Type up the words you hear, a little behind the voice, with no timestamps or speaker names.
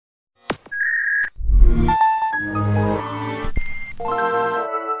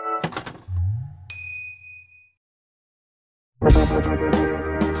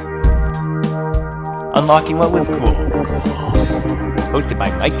Unlocking What Was Cool. Hosted by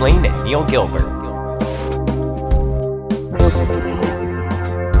Mike Lane and Neil Gilbert.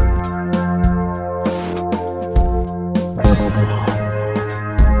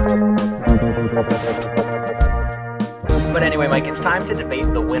 But anyway, Mike, it's time to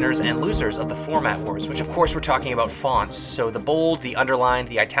debate the winners and losers of the format wars, which of course we're talking about fonts. So the bold, the underlined,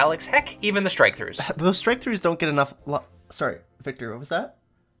 the italics, heck, even the strike-throughs. Those strike-throughs don't get enough... Sorry, Victor, what was that?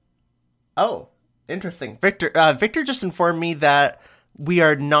 Oh, interesting. Victor just informed me that we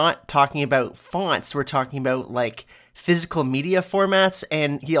are not talking about fonts. We're talking about, like, physical media formats,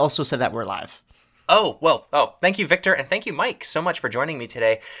 and he also said that we're live. Thank you, Victor, and thank you, Mike, so much for joining me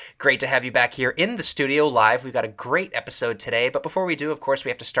today. Great to have you back here in the studio live. We've got a great episode today, but before we do, of course, we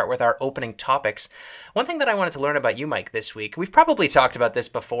have to start with our opening topics. One thing that I wanted to learn about you, Mike, this week, we've probably talked about this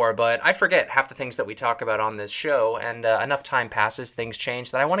before, but I forget half the things that we talk about on this show, and enough time passes, things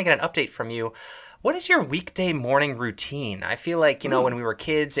change, that I want to get an update from you. What is your weekday morning routine? I feel like, when we were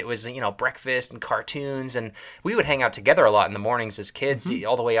kids, it was, breakfast and cartoons, and we would hang out together a lot in the mornings as kids,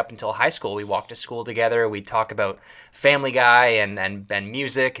 all the way up until high school. We walked to school together. We'd talk about Family Guy and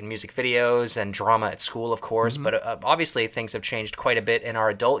music and music videos and drama at school, of course. But obviously, things have changed quite a bit in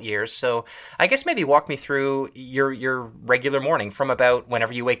our adult years. So I guess maybe walk me through your regular morning from about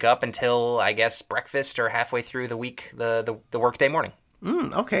whenever you wake up until, I guess, breakfast or halfway through the week, the workday morning.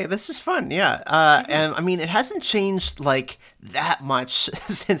 Okay, this is fun, yeah. And I mean, it hasn't changed like that much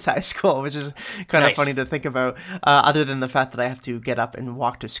since high school, which is kind of funny to think about, other than the fact that I have to get up and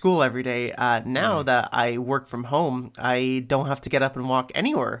walk to school every day. Now that I work from home, I don't have to get up and walk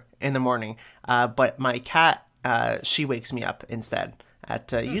anywhere in the morning. But my cat, she wakes me up instead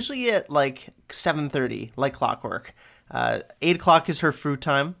at usually at like 7:30, like clockwork. 8 o'clock is her food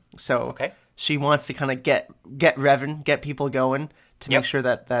time, so she wants to kind of get revving, get people going, to make sure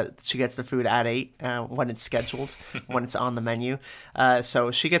that she gets the food at 8 when it's scheduled, when it's on the menu.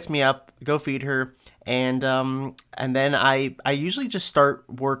 So she gets me up, go feed her, and then I usually just start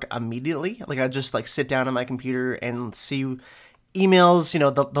work immediately. Like I just like sit down on my computer and see emails,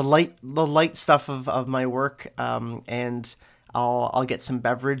 the light stuff of my work, and I'll get some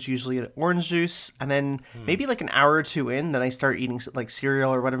beverage, usually an orange juice, and then maybe like an hour or two in, then I start eating like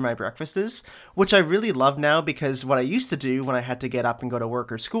cereal or whatever my breakfast is, which I really love now, because what I used to do when I had to get up and go to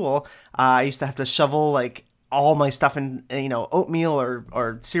work or school, I used to have to shovel like all my stuff in, oatmeal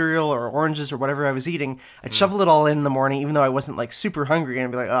or cereal or oranges or whatever I was eating. I'd shovel it all in the morning, even though I wasn't like super hungry, and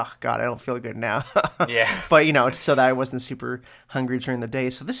I'd be like, oh God, I don't feel good now. But so that I wasn't super hungry during the day.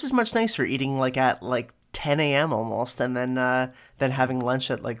 So this is much nicer, eating like at like 10 a.m. almost, and then having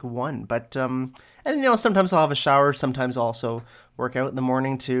lunch at like 1. But sometimes I'll have a shower. Sometimes I'll also work out in the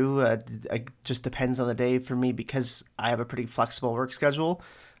morning too. It just depends on the day for me, because I have a pretty flexible work schedule.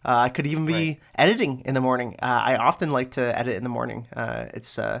 I could even be editing in the morning. I often like to edit in the morning.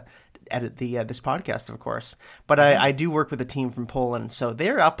 Edit this podcast, of course. But I do work with a team from Poland, so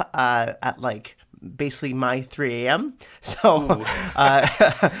they're up at like basically my 3 a.m. So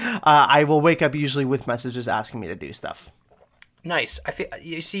I will wake up usually with messages asking me to do stuff. Nice. I feel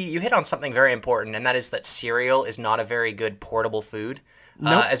you hit on something very important, and that is that cereal is not a very good portable food.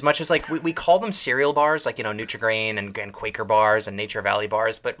 Nope. As much as like we call them cereal bars, like Nutri-Grain and Quaker bars and Nature Valley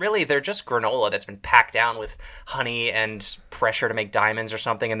bars, but really they're just granola that's been packed down with honey and pressure to make diamonds or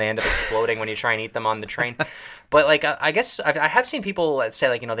something, and they end up exploding when you try and eat them on the train. But like I guess I have seen people that say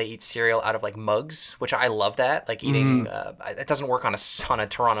like they eat cereal out of like mugs, which I love that. Like eating it doesn't work on a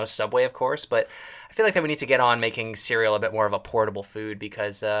Toronto subway, of course, but I feel like that we need to get on making cereal a bit more of a portable food,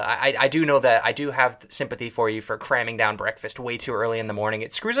 because I do know that I do have sympathy for you for cramming down breakfast way too early in the morning.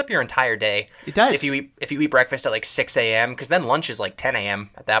 It screws up your entire day. It does. If you eat breakfast at like 6 a.m., because then lunch is like 10 a.m.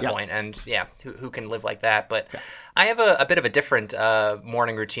 at that point, and who can live like that? But I have a bit of a different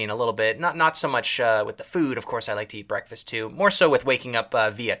morning routine, a little bit. Not so much with the food. Of course, I like to eat breakfast too. More so with waking up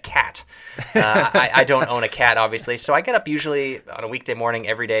via cat. I don't own a cat, obviously, so I get up usually on a weekday morning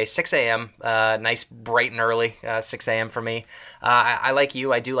every day, 6 a.m. Nice bright and early, 6 a.m. for me. I like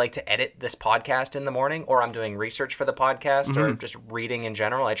you. I do like to edit this podcast in the morning, or I'm doing research for the podcast, or just reading in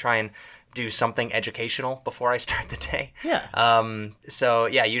general. I try and do something educational before I start the day.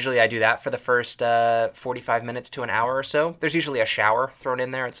 Usually I do that for the first 45 minutes to an hour or so. There's usually a shower thrown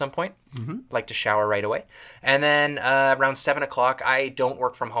in there at some point. Like to shower right away. And then around 7 o'clock, I don't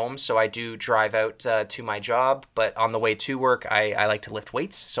work from home, so I do drive out to my job. But on the way to work, I like to lift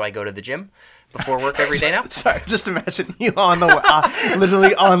weights, so I go to the gym. before work every day now. Sorry, just imagine you on the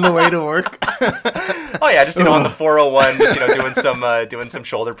literally on the way to work. Oh yeah, just on the 401, just doing some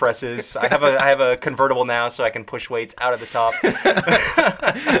shoulder presses. I have a convertible now, so I can push weights out of the top.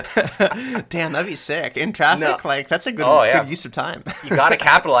 Damn, that'd be sick in traffic. Like that's a good use of time. You got to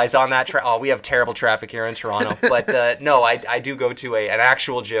capitalize on that. We have terrible traffic here in Toronto, but no, I do go to an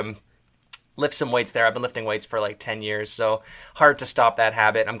actual gym. Lift some weights there. I've been lifting weights for like 10 years, so hard to stop that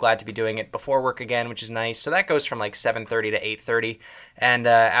habit. I'm glad to be doing it before work again, which is nice. So that goes from like 7:30 to 8:30, and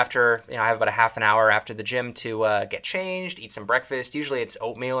after I have about a half an hour after the gym to get changed, eat some breakfast. Usually it's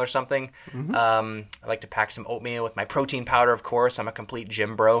oatmeal or something. Mm-hmm. I like to pack some oatmeal with my protein powder, of course. I'm a complete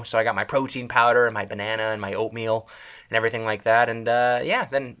gym bro, so I got my protein powder and my banana and my oatmeal and everything like that. And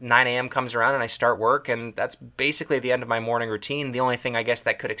then 9 a.m. comes around and I start work, and that's basically the end of my morning routine. The only thing I guess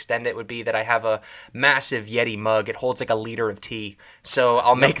that could extend it would be that I have a massive Yeti mug. It holds like a liter of tea. So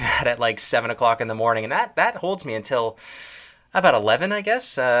I'll make that at like 7 o'clock in the morning, and that holds me until about 11, I guess.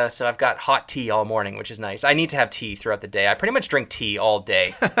 So I've got hot tea all morning, which is nice. I need to have tea throughout the day. I pretty much drink tea all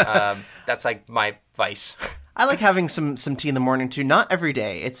day. That's like my vice. I like having some tea in the morning too. Not every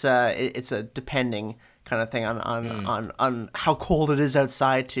day. It's a depending kind of thing on how cold it is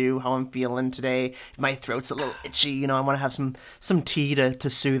outside too, how I'm feeling today. If my throat's a little itchy, I want to have some tea to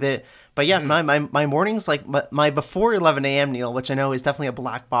soothe it. But yeah, my mornings, like my before 11 a.m. Neil, which I know is definitely a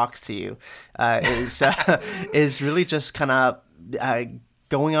black box to you, is really just kind of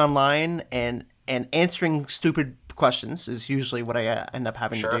going online and answering stupid questions is usually what I end up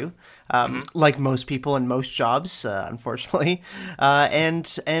having to do, like most people in most jobs, unfortunately,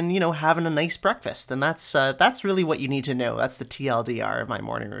 and having a nice breakfast, and that's really what you need to know. That's the TLDR of my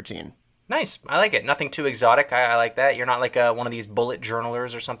morning routine. Nice. I like it. Nothing too exotic. I like that. You're not like one of these bullet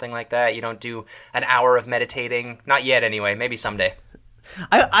journalers or something like that. You don't do an hour of meditating. Not yet, anyway. Maybe someday.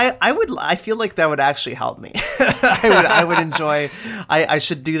 I feel like that would actually help me. I would enjoy. I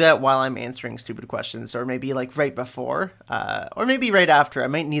should do that while I'm answering stupid questions, or maybe like right before, or maybe right after. I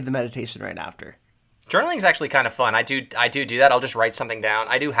might need the meditation right after. Journaling is actually kind of fun. I do that. I'll just write something down.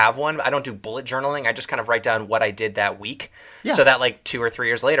 I do have one. I don't do bullet journaling. I just kind of write down what I did that week, so that like 2 or 3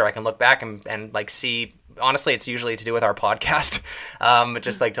 years later, I can look back and like see. Honestly, it's usually to do with our podcast, but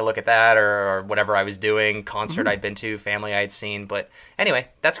just like to look at that or whatever I was doing, concert I'd been to, family I'd seen. But anyway,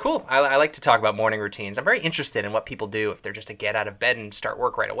 that's cool. I like to talk about morning routines. I'm very interested in what people do, if they're just a get out of bed and start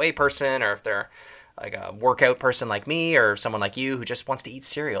work right away person, or if they're like a workout person like me, or someone like you who just wants to eat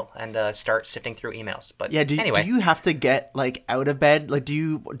cereal and start sifting through emails. But anyway. Do you have to get like out of bed? Like, do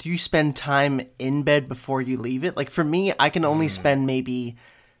you spend time in bed before you leave it? Like for me, I can only spend maybe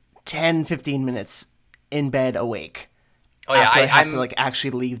 10, 15 minutes in bed awake. Oh yeah, I have to like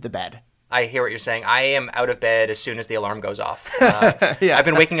actually leave the bed. I hear what you're saying. I am out of bed as soon as the alarm goes off. I've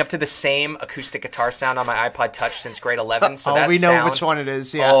been waking up to the same acoustic guitar sound on my iPod Touch since grade 11. So we know which one it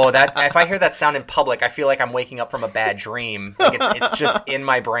is. Yeah. Oh, if I hear that sound in public, I feel like I'm waking up from a bad dream. Like it's just in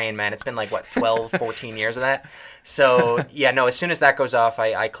my brain, man. It's been like 12, 14 years of that. So yeah, no. As soon as that goes off,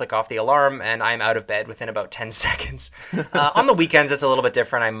 I click off the alarm and I'm out of bed within about 10 seconds. On the weekends, it's a little bit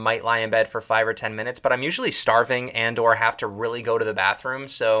different. I might lie in bed for 5 or 10 minutes, but I'm usually starving and/or have to really go to the bathroom.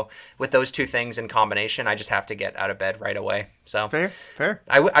 So with those two things in combination, I just have to get out of bed right away. So fair.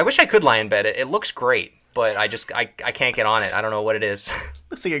 I wish I could lie in bed. It looks great, but I can't get on it. I don't know what it is.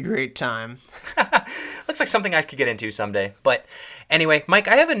 Looks like a great time. Looks like something I could get into someday. But anyway, Mike,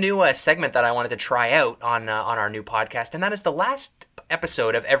 I have a new segment that I wanted to try out on our new podcast, and that is the last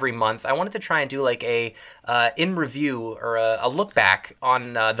episode of every month. I wanted to try and do like a in review or a look back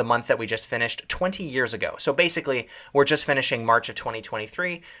on the month that we just finished 20 years ago. So basically, we're just finishing March of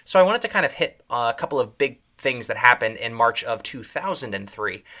 2023. So I wanted to kind of hit a couple of big things that happened in March of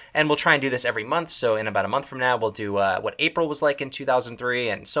 2003. And we'll try and do this every month. So in about a month from now, we'll do what April was like in 2003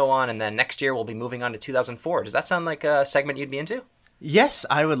 and so on. And then next year, we'll be moving on to 2004. Does that sound like a segment you'd be into? Yes,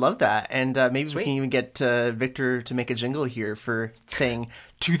 I would love that. And maybe Sweet. We can even get Victor to make a jingle here for saying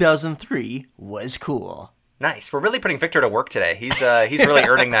 2003 was cool. Nice. We're really putting Victor to work today. He's really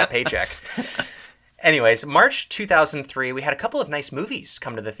earning that paycheck. Anyways, March 2003, we had a couple of nice movies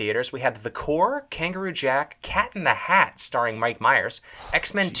come to the theaters. We had The Core, Kangaroo Jack, Cat in the Hat starring Mike Myers,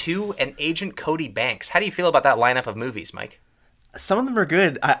 X-Men 2, and Agent Cody Banks. How do you feel about that lineup of movies, Mike? Some of them are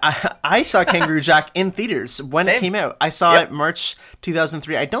good. I saw Kangaroo Jack in theaters when it came out. I saw it March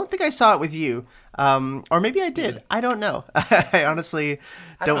 2003. I don't think I saw it with you. Or maybe I did. I don't know. I honestly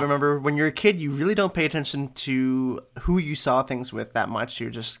don't remember. When you're a kid, you really don't pay attention to who you saw things with that much. You're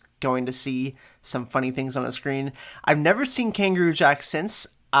just going to see some funny things on a screen. I've never seen Kangaroo Jack since.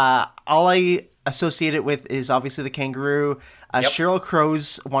 All I associated with is obviously the kangaroo. Yep. Sheryl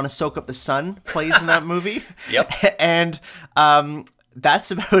Crow's "Want to Soak Up the Sun" plays in that movie. Yep. And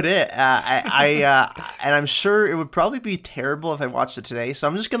that's about it. And I'm sure it would probably be terrible if I watched it today. So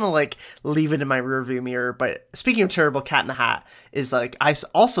I'm just gonna like leave it in my rearview mirror. But speaking of terrible, Cat in the Hat is like I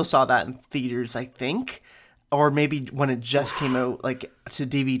also saw that in theaters, I think. Or maybe when it just came out, like to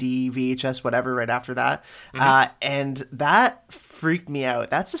DVD, VHS, whatever, right after that. And that freaked me out.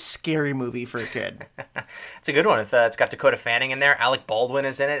 That's a scary movie for a kid. It's a good one. It's got Dakota Fanning in there. Alec Baldwin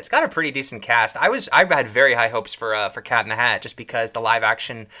is in it. It's got a pretty decent cast. I had very high hopes for Cat in the Hat just because the live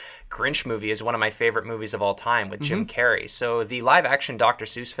action Grinch movie is one of my favorite movies of all time with Jim Carrey. So the live action Dr.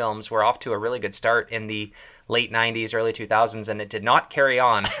 Seuss films were off to a really good start in the late 90s, early 2000s, and it did not carry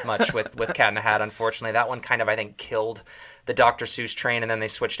on much with Cat in the Hat, unfortunately. That one kind of, I think, killed the Dr. Seuss train, and then they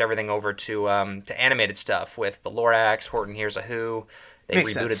switched everything over to animated stuff with the Lorax, Horton Hears a Who. They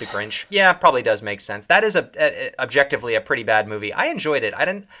Makes rebooted sense. the Grinch. Yeah, probably does make sense. That is objectively a pretty bad movie. I enjoyed it. I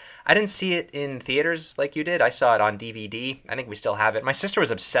didn't see it in theaters like you did. I saw it on DVD. I think we still have it. My sister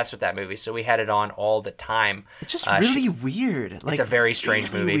was obsessed with that movie, so we had it on all the time. It's just really weird. Like, it's a very strange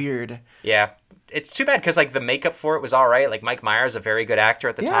really movie. Weird. Yeah. It's too bad because like the makeup for it was all right. Like Mike Myers, a very good actor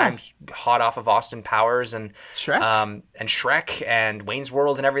at the time, hot off of Austin Powers and Shrek and Wayne's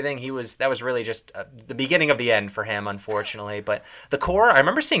World and everything. That was really just the beginning of the end for him, unfortunately. But The Core, I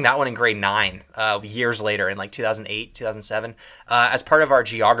remember seeing that one in grade 9 years later in like 2008, 2007, as part of our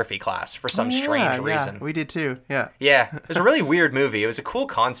geography class for some strange reason. We did too. Yeah. Yeah, it was a really weird movie. It was a cool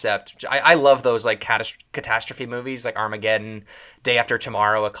concept. I love those like catastrophe movies like Armageddon, Day After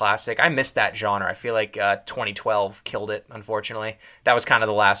Tomorrow, a classic. I missed that genre. I feel like 2012 killed it, unfortunately. That was kind of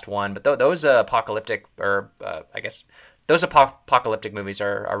the last one. But those apocalyptic movies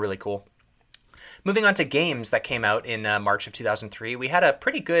are really cool. Moving on to games that came out in March of 2003, we had a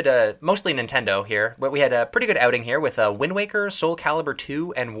pretty good, mostly Nintendo here, but we had a pretty good outing here with Wind Waker, Soul Calibur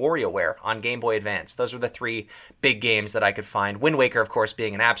 2, and WarioWare on Game Boy Advance. Those were the three big games that I could find. Wind Waker, of course,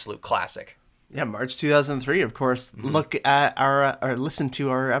 being an absolute classic. Yeah, March 2003, of course. Look at or listen to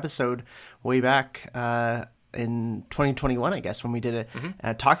our episode way back in 2021, I guess, when we did it,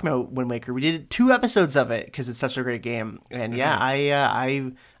 talking about Wind Waker. We did 2 episodes of it because it's such a great game. And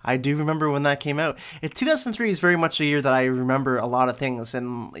I do remember when that came out. 2003 is very much a year that I remember a lot of things.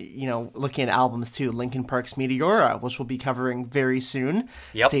 And, you know, looking at albums too, Linkin Park's Meteora, which we'll be covering very soon.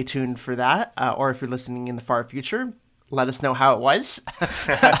 Yep. Stay tuned for that. Or if you're listening in the far future, let us know how it was.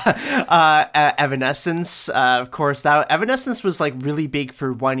 Evanescence, of course. That Evanescence was like really big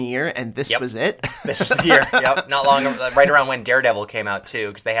for 1 year, and this was it. This was the year. Yep, not long, right around when Daredevil came out too,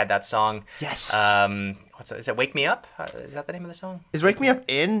 because they had that song. Yes. Is it "Wake Me Up"? Is that the name of the song? Is "Wake Me Up"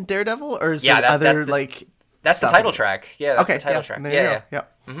 in Daredevil, or is there other That's the title track. Yeah, that's the title track. Yeah.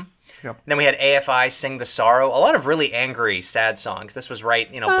 Yep. And then we had AFI Sing the Sorrow. A lot of really angry, sad songs. This was right,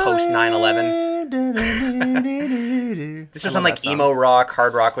 post 9/11. This was when like emo rock,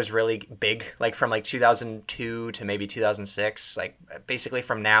 hard rock was really big, like from like 2002 to maybe 2006. Like basically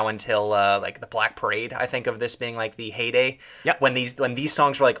from now until like the Black Parade. I think of this being like the heyday. Yep. When these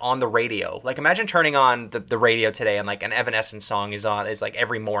songs were like on the radio. Like imagine turning on the radio today and like an Evanescence song is like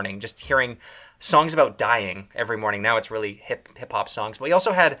every morning, just hearing songs about dying every morning. Now it's really hip hop songs. But we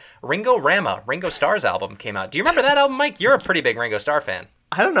also had Ringo Starr's album came out. Do you remember that album, Mike? You're a pretty big Ringo Starr fan.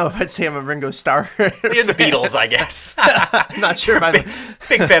 I don't know if I'd say I'm a Ringo Starr. You're the Beatles, I guess. I'm not sure if I'm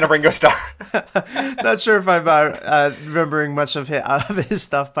big fan of Ringo Starr. Not sure if I'm remembering much of his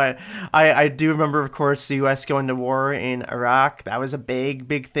stuff, but I do remember, of course, the U.S. going to war in Iraq. That was a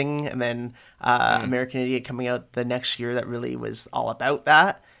big thing. And then American Idiot coming out the next year that really was all about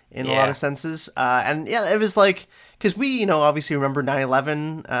that. In a lot of senses. And it was like, because we, obviously remember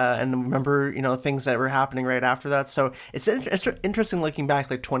 9/11 and remember, things that were happening right after that. So it's interesting looking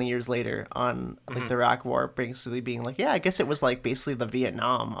back like 20 years later on like the Iraq War, basically being like, I guess it was like basically the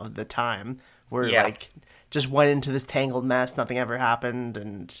Vietnam of the time where like just went into this tangled mess. Nothing ever happened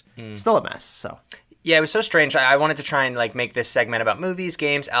and still a mess. So. Yeah, it was so strange. I wanted to try and like make this segment about movies,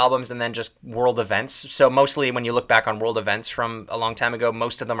 games, albums, and then just world events. So mostly when you look back on world events from a long time ago,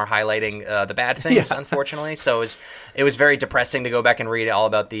 most of them are highlighting the bad things, unfortunately. So it was very depressing to go back and read all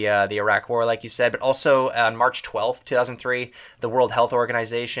about the Iraq War, like you said. But also on March 12th, 2003, the World Health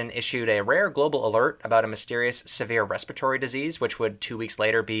Organization issued a rare global alert about a mysterious severe respiratory disease, which would 2 weeks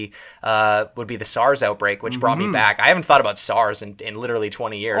later be the SARS outbreak, which brought me back. I haven't thought about SARS in literally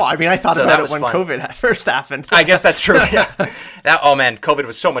 20 years. Well, I mean, I thought about it when COVID first happened. I guess that's true. Yeah. Oh man, COVID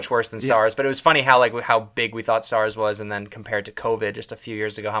was so much worse than SARS, but it was funny how big we thought SARS was, and then compared to COVID just a few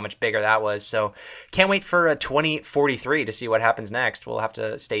years ago, how much bigger that was. So can't wait for 2043 to see what happens next. We'll have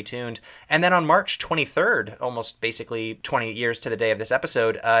to stay tuned. And then on March 23rd, almost basically 20 years to the day of this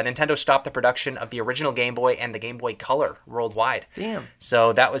episode, Nintendo stopped the production of the original Game Boy and the Game Boy Color worldwide. Damn.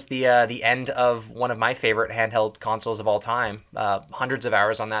 So that was the end of one of my favorite handheld consoles of all time. Hundreds of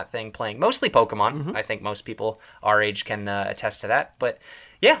hours on that thing playing mostly Pokemon. I think most people our age can attest to that. But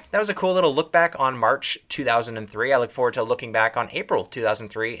yeah, that was a cool little look back on March 2003. I look forward to looking back on April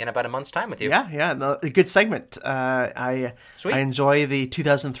 2003 in about a month's time with you. Yeah, no, a good segment. I enjoy the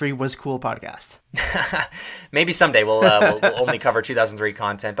 2003 Was Cool podcast. Maybe someday we'll only cover 2003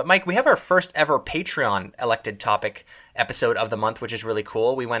 content. But Mike, we have our first ever Patreon elected topic episode of the month, which is really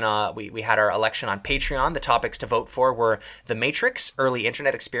cool. We went we had our election on Patreon. The topics to vote for were The Matrix, Early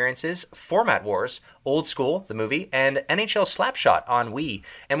Internet Experiences, Format Wars, Old School, the movie, and NHL Slapshot on Wii.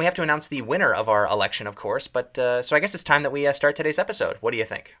 And we have to announce the winner of our election, of course. But so I guess it's time that we start today's episode. What do you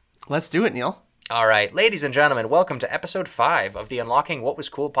think? Let's do it, Neil. All right, ladies and gentlemen, welcome to episode 5 of the Unlocking What Was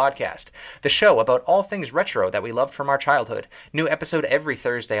Cool podcast, the show about all things retro that we loved from our childhood. New episode every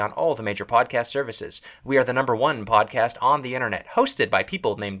Thursday on all the major podcast services. We are the #1 podcast on the internet, hosted by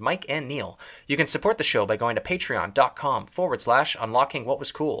people named Mike and Neil. You can support the show by going to patreon.com/unlocking what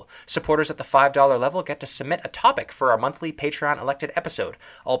was cool. Supporters at the $5 level get to submit a topic for our monthly Patreon elected episode.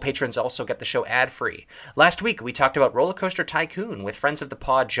 All patrons also get the show ad-free. Last week, we talked about Roller Coaster Tycoon with friends of the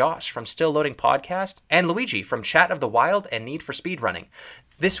pod Josh from Still Loading Podcast and Luigi from Chat of the Wild and Need for Speed Running.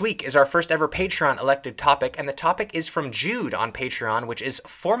 This week is our first ever Patreon elected topic, and the topic is from Jude on Patreon, which is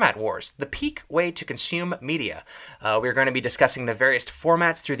Format Wars, the peak way to consume media. We're going to be discussing the various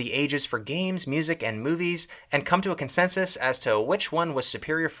formats through the ages for games, music, and movies, and come to a consensus as to which one was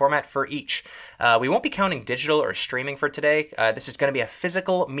superior format for each. We won't be counting digital or streaming for today. This is going to be a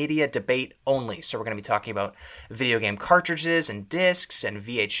physical media debate only, so we're going to be talking about video game cartridges and discs and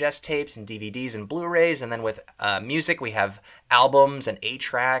VHS tapes and DVDs and Blu-rays, and then with music we have albums and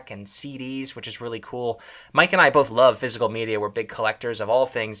 8-track and CDs, which is really cool. Mike and I both love physical media. We're big collectors of all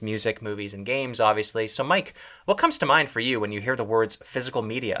things music, movies, and games, obviously. So Mike, what comes to mind for you when you hear the words physical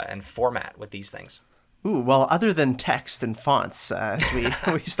media and format with these things? Ooh, well, other than text and fonts, as we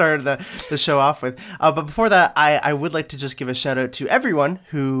started the show off with. But before that, I would like to just give a shout out to everyone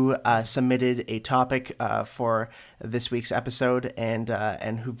who submitted a topic for this week's episode and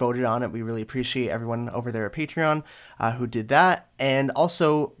who voted on it. We really appreciate everyone over there at Patreon who did that. And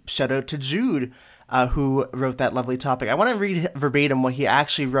also shout out to Jude, who wrote that lovely topic. I want to read verbatim what he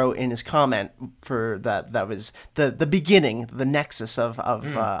actually wrote in his comment for that. That was the beginning, the nexus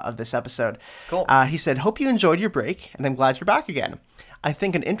of this episode. Cool. He said, "Hope you enjoyed your break, and I'm glad you're back again. I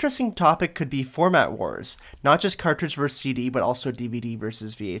think an interesting topic could be format wars, not just cartridge versus CD, but also DVD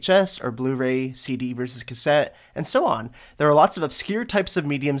versus VHS or Blu-ray, CD versus cassette, and so on. There are lots of obscure types of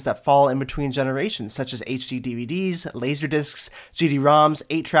mediums that fall in between generations, such as HD DVDs, Laserdiscs, GD-ROMs,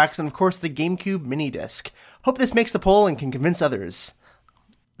 8-tracks, and of course the GameCube mini disc. Hope this makes the poll and can convince others."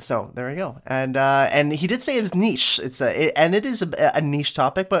 So there we go, and he did say it was niche. It is a niche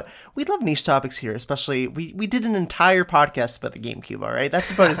topic, but we love niche topics here. Especially we did an entire podcast about the GameCube. All right, that's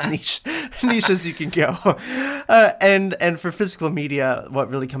about as niche as you can go. And for physical media,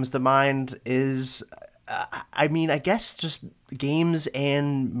 what really comes to mind is, I guess just games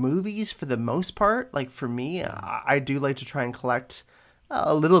and movies for the most part. Like for me, I do like to try and collect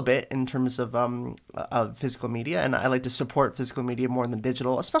a little bit in terms of physical media, and I like to support physical media more than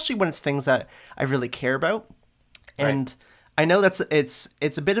digital, especially when it's things that I really care about. Right. And I know it's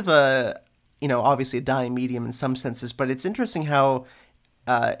a bit of a, obviously a dying medium in some senses, but it's interesting how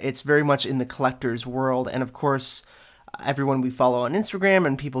it's very much in the collector's world. And of course, everyone we follow on Instagram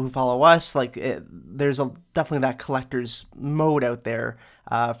and people who follow us, there's definitely that collector's mode out there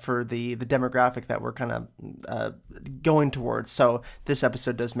for the demographic that we're kind of going towards. So this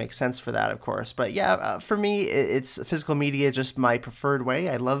episode does make sense for that, of course. But yeah, for me, it's physical media, just my preferred way.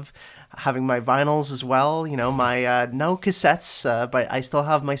 I love having my vinyls as well. My no cassettes, but I still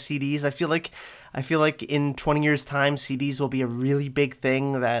have my CDs. I feel like in 20 years' time, CDs will be a really big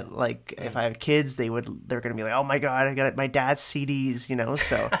thing that, if I have kids, they're going to be like, oh my God, I got my dad's CDs,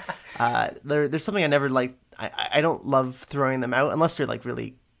 So there's something I never liked. I don't love throwing them out unless they're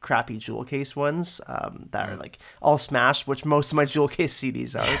really crappy jewel case ones that are all smashed, which most of my jewel case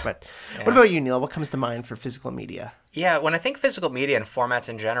CDs are. But yeah. What about you, Neil? What comes to mind for physical media? Yeah, when I think physical media and formats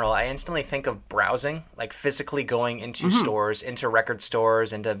in general, I instantly think of browsing, like physically going into stores, into record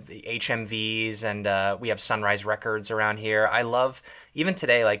stores, into HMVs, and we have Sunrise Records around here. I love, even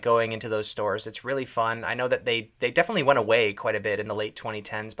today, like going into those stores. It's really fun. I know that they definitely went away quite a bit in the late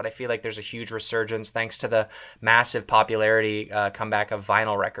 2010s, but I feel like there's a huge resurgence thanks to the massive popularity comeback of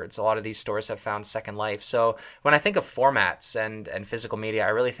vinyl records. A lot of these stores have found second life. So when I think of formats and physical media, I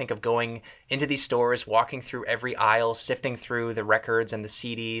really think of going into these stores, walking through every aisle, sifting through the records and the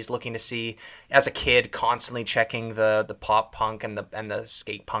CDs, looking to see, as a kid, constantly checking the pop punk and the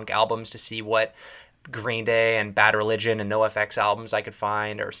skate punk albums to see what Green Day and Bad Religion and NoFX albums I could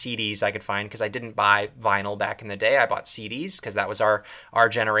find, or CDs I could find, because I didn't buy vinyl back in the day. I bought CDs because that was our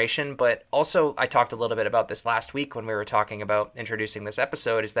generation. But also, I talked a little bit about this last week when we were talking about introducing this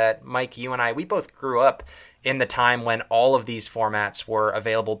episode, is that Mike, you and I, we both grew up in the time when all of these formats were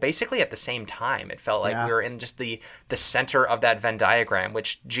available basically at the same time. It felt like we were in just the center of that Venn diagram,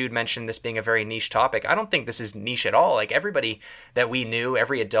 which Jude mentioned this being a very niche topic. I don't think this is niche at all. Like, everybody that we knew,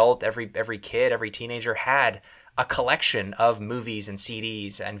 every adult, every kid, every teenager had a collection of movies and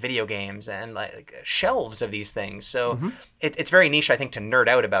CDs and video games and like shelves of these things. So it's very niche, I think, to nerd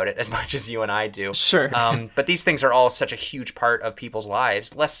out about it as much as you and I do. Sure. But these things are all such a huge part of people's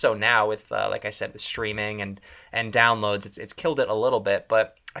lives. Less so now with, like I said, with streaming and downloads. It's killed it a little bit.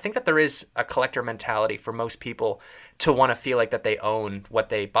 But I think that there is a collector mentality for most people to want to feel like that they own what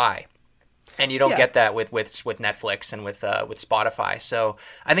they buy. And you don't get that with Netflix and with Spotify. So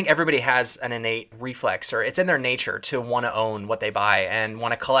I think everybody has an innate reflex, or it's in their nature to want to own what they buy and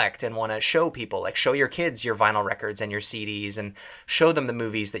want to collect and want to show people, like show your kids your vinyl records and your CDs and show them the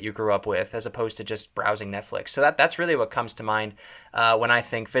movies that you grew up with, as opposed to just browsing Netflix. So that's really what comes to mind when I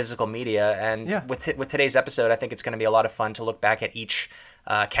think physical media. And with today's episode, I think it's going to be a lot of fun to look back at each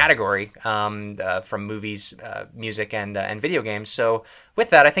category from movies, music, and video games. So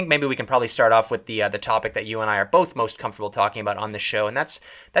with that, I think maybe we can probably start off with the topic that you and I are both most comfortable talking about on the show, and that's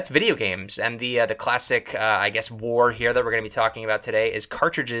video games. And the classic, I guess, war here that we're going to be talking about today is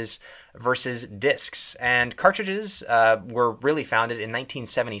cartridges versus discs. And cartridges were really founded in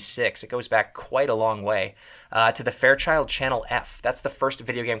 1976. It goes back quite a long way. To the Fairchild Channel F. That's the first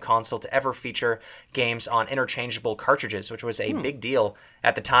video game console to ever feature games on interchangeable cartridges, which was a big deal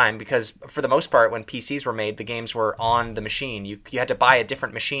at the time, because for the most part, when PCs were made, the games were on the machine. You had to buy a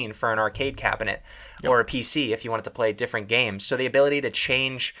different machine for an arcade cabinet or a PC if you wanted to play different games. So the ability to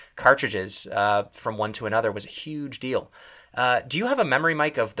change cartridges from one to another was a huge deal. Do you have a memory,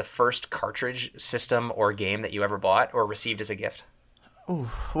 Mike, of the first cartridge system or game that you ever bought or received as a gift?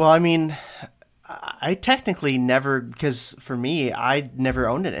 Oh, well, I mean, I technically never, because for me, I never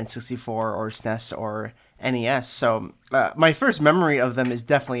owned an N64 or SNES or NES. So my first memory of them is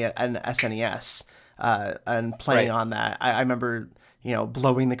definitely an SNES and playing on that. I remember,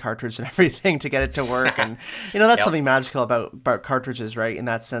 blowing the cartridge and everything to get it to work. And, that's something magical about cartridges, right? In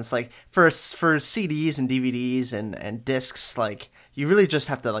that sense, like for CDs and DVDs and discs, like you really just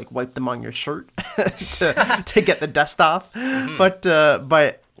have to like wipe them on your shirt to get the dust off. But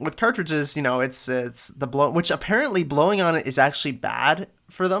with cartridges, it's the blow, which apparently blowing on it is actually bad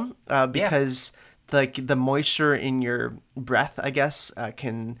for them because the moisture in your breath, I guess,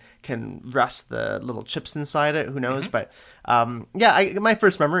 can rust the little chips inside it. Who knows? But my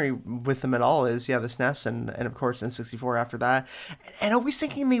first memory with them at all is the SNES and of course N64 after that, and always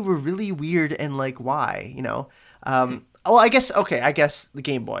thinking they were really weird and like why, Well, I guess the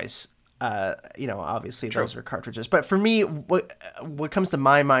Game Boys. Obviously those are cartridges. But for me, what comes to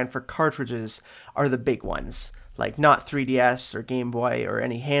my mind for cartridges are the big ones, like not 3DS or Game Boy or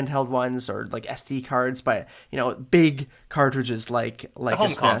any handheld ones or like SD cards, but big cartridges like the home a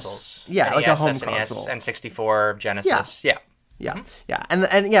SNES. consoles. Yeah, NES, like a home SNES, console. N64, Genesis. Yeah.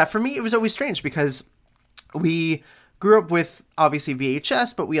 And for me, it was always strange because we grew up with obviously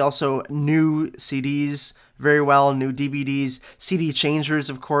VHS, but we also knew CDs very well, new DVDs, CD changers,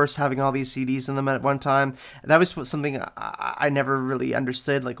 of course, having all these CDs in them at one time. That was something I never really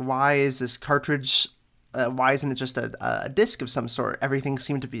understood. Like, why is this cartridge? Why isn't it just a disc of some sort? Everything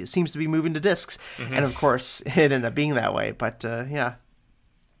seems to be moving to discs, and of course, it ended up being that way. But yeah.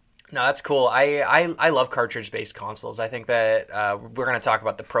 No, that's cool. I love cartridge-based consoles. I think that we're going to talk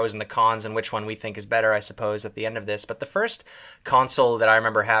about the pros and the cons and which one we think is better, I suppose, at the end of this. But the first console that I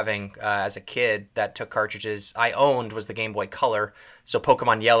remember having as a kid that took cartridges I owned was the Game Boy Color. So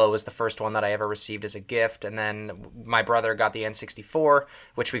Pokemon Yellow was the first one that I ever received as a gift, and then my brother got the N64,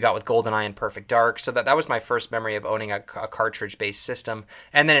 which we got with GoldenEye and Perfect Dark. So that was my first memory of owning a cartridge-based system.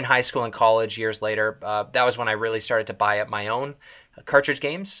 And then in high school and college, years later, that was when I really started to buy up my own cartridge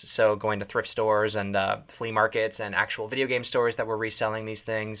games. So going to thrift stores and flea markets and actual video game stores that were reselling these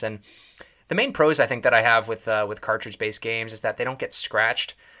things. And the main pros I think that I have with cartridge-based games is that they don't get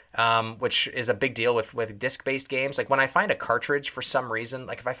scratched. Which is a big deal with disc-based games. Like when I find a cartridge for some reason,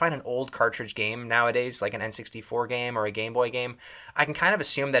 like if I find an old cartridge game nowadays, like an N64 game or a Game Boy game, I can kind of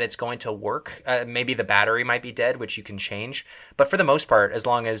assume that it's going to work. Maybe the battery might be dead, which you can change. But for the most part, as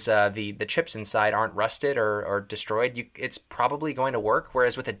long as the chips inside aren't rusted or destroyed, it's probably going to work.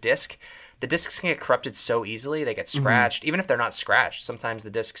 Whereas with a disc, the discs can get corrupted so easily. They get scratched. Even if they're not scratched, sometimes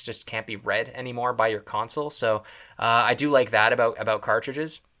the discs just can't be read anymore by your console. So I do like that about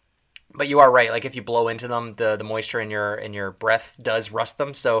cartridges. But you are right. Like if you blow into them, the moisture in your breath does rust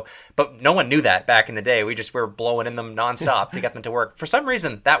them. So, but no one knew that back in the day. We were blowing in them nonstop to get them to work. For some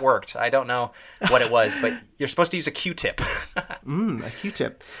reason, that worked. I don't know what it was, but you're supposed to use a Q-tip. A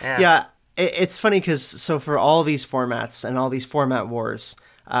Q-tip. Yeah. It's funny because so for all these formats and all these format wars,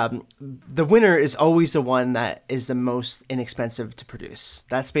 the winner is always the one that is the most inexpensive to produce.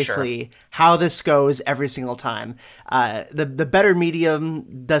 That's basically how this goes every single time. The better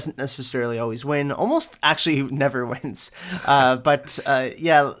medium doesn't necessarily always win. Almost actually never wins. But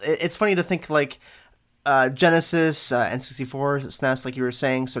it's funny to think like Genesis, N64, SNES, like you were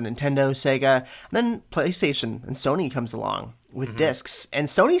saying, so Nintendo, Sega, and then PlayStation and Sony comes along with discs. And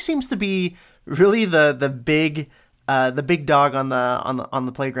Sony seems to be really the big dog on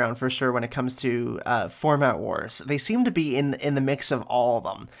the playground for sure when it comes to format wars. They seem to be in the mix of all of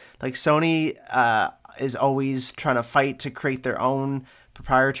them. Like Sony is always trying to fight to create their own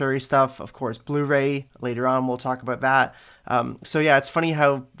proprietary stuff. Of course, BluRay. Later on, we'll talk about that. It's funny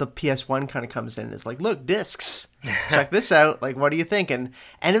how the PS1 kind of comes in. It's like, look, discs. Check this out. Like, what do you think? And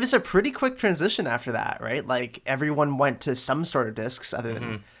it was a pretty quick transition after that, right? Like everyone went to some sort of discs other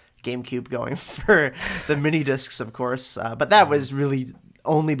than GameCube going for the mini discs, of course, but that was really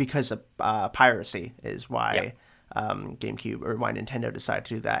only because of piracy is why GameCube or why Nintendo decided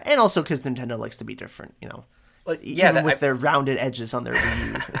to do that, and also because Nintendo likes to be different, even with their rounded edges on their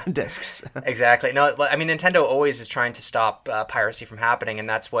Wii U discs. Exactly. No, I mean Nintendo always is trying to stop piracy from happening, and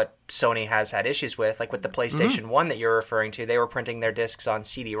that's what Sony has had issues with. Like with the PlayStation 1 that you're referring to, they were printing their discs on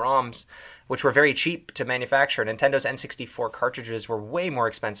CD-ROMs, which were very cheap to manufacture. Nintendo's N64 cartridges were way more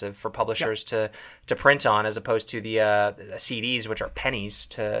expensive for publishers to print on as opposed to the CDs, which are pennies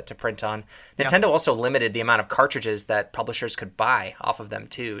to print on. Nintendo also limited the amount of cartridges that publishers could buy off of them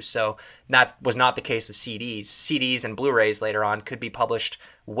too. So that was not the case with CDs. CDs and Blu-rays later on could be published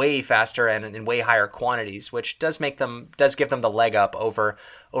way faster and in way higher quantities, which does give them the leg up over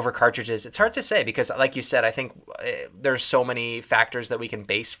cartridges. It's hard to say because, like you said, I think there's so many factors that we can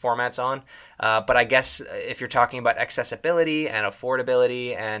base formats on. But I guess if you're talking about accessibility and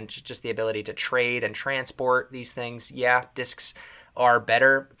affordability and just the ability to trade and transport these things, discs are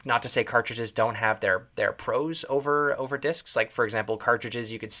better. Not to say cartridges don't have their pros over discs. Like, for example,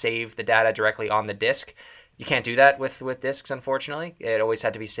 cartridges, you could save the data directly on the disc. You can't do that with discs, unfortunately. It always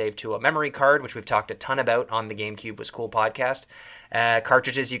had to be saved to a memory card, which we've talked a ton about on the GameCube Was Cool podcast.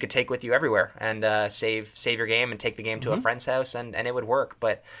 Cartridges you could take with you everywhere and save your game and take the game to a friend's house and it would work.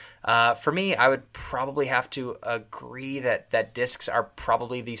 But for me, I would probably have to agree that discs are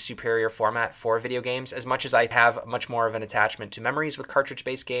probably the superior format for video games. As much as I have much more of an attachment to memories with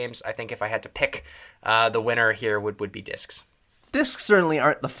cartridge-based games, I think if I had to pick, the winner here would be discs. Discs certainly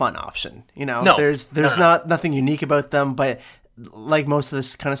aren't the fun option, No. There's nothing unique about them, but like most of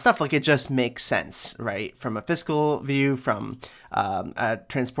this kind of stuff, like it just makes sense, right? From a fiscal view, from a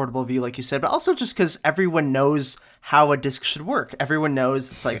transportable view, like you said, but also just because everyone knows how a disc should work. Everyone knows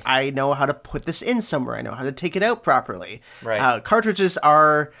it's like, I know how to put this in somewhere. I know how to take it out properly. Right. Cartridges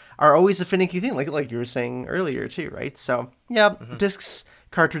are always a finicky thing, like you were saying earlier too, right? So discs,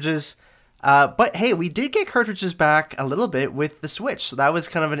 cartridges. But hey, we did get cartridges back a little bit with the Switch. So that was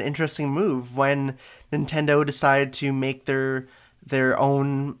kind of an interesting move when Nintendo decided to make their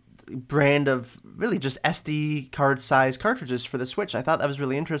own brand of really just SD card size cartridges for the Switch. I thought that was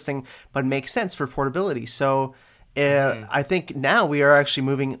really interesting, but makes sense for portability. So I think now we are actually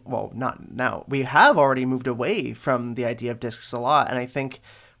moving, well, not now, we have already moved away from the idea of discs a lot. And I think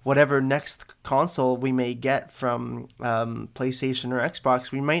whatever next console we may get from PlayStation or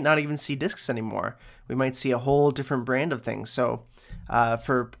Xbox, we might not even see discs anymore. We might see a whole different brand of things. So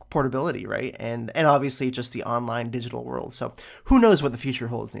for portability, right? And obviously just the online digital world. So who knows what the future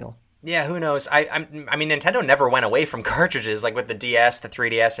holds, Neil? Yeah, who knows? I mean, Nintendo never went away from cartridges, like with the DS, the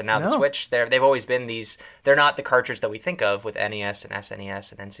 3DS, and now the Switch. They've always been these. They're not the cartridge that we think of with NES and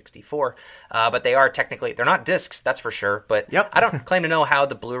SNES and N64, but they are technically. They're not discs, that's for sure. But I don't claim to know how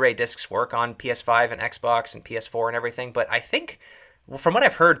the Blu-ray discs work on PS5 and Xbox and PS4 and everything. But I think. Well, from what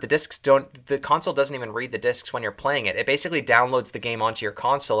I've heard, the console doesn't even read the discs when you're playing it. It basically downloads the game onto your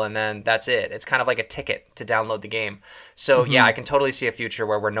console, and then that's it. It's kind of like a ticket to download the game. So, yeah, I can totally see a future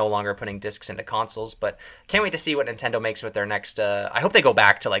where we're no longer putting discs into consoles, but can't wait to see what Nintendo makes with their next... I hope they go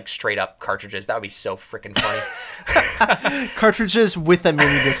back to, like, straight-up cartridges. That would be so freaking funny. Cartridges with a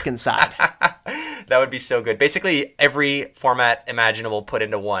mini disc inside. That would be so good. Basically, every format imaginable put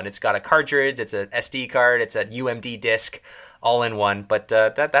into one. It's got a cartridge, it's a SD card, it's a UMD disc, all in one. But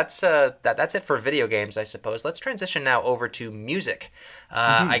that's it for video games, I suppose. Let's transition now over to music.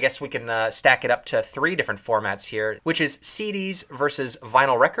 I guess we can stack it up to 3 different formats here, which is CDs versus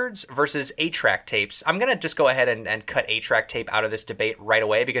vinyl records versus 8-track tapes. I'm going to just go ahead and cut 8-track tape out of this debate right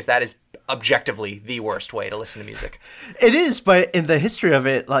away because that is objectively the worst way to listen to music. It is, but in the history of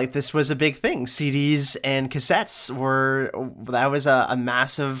it, like, this was a big thing. CDs and cassettes that was a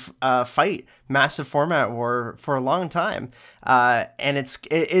massive fight, massive format war for a long time. And it's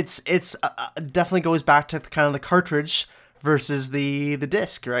definitely goes back to kind of the cartridge versus the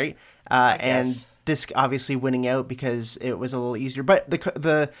disc, right? And disc obviously winning out because it was a little easier. But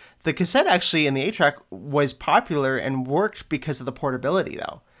the cassette actually in the 8-track was popular and worked because of the portability,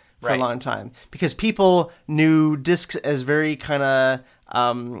 though, for a long time. Because people knew discs as very kind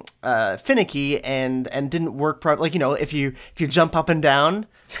of finicky and didn't work properly. Like, you know, if you jump up and down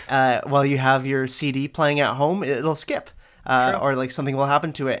while you have your CD playing at home, it'll skip. Or like something will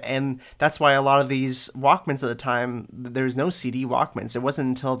happen to it. And that's why a lot of these Walkmans at the time, there was no CD Walkmans. It wasn't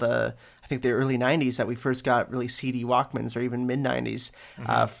until I think the early 90s that we first got really CD Walkmans, or even mid 90s.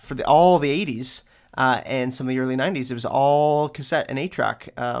 For all the 80s and some of the early 90s, it was all cassette and 8-track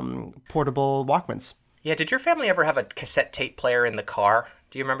portable Walkmans. Yeah, did your family ever have a cassette tape player in the car?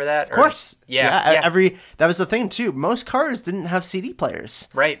 Do you remember that? Of course. Yeah. That was the thing too. Most cars didn't have CD players.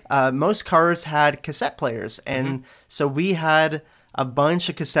 Right. Most cars had cassette players. And so we had a bunch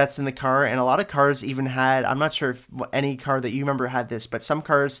of cassettes in the car, and a lot of cars even had, I'm not sure if any car that you remember had this, but some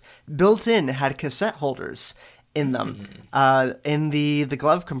cars built in had cassette holders in them, in the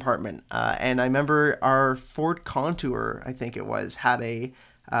glove compartment. And I remember our Ford Contour, I think it was, had it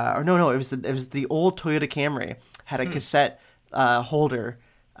was the old Toyota Camry had a cassette holder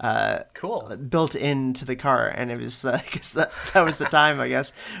cool built into the car, and it was because that was the time, I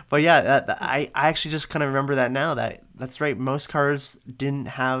guess. But yeah, I actually just kind of remember that now. That's right, most cars didn't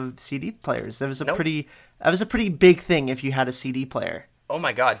have CD players. That was a pretty big thing if you had a CD player. Oh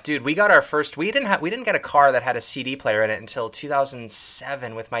my God, dude! We got our first. We didn't get a car that had a CD player in it until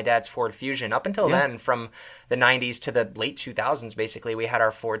 2007 with my dad's Ford Fusion. Up until then, from the 90s to the late 2000s, basically, we had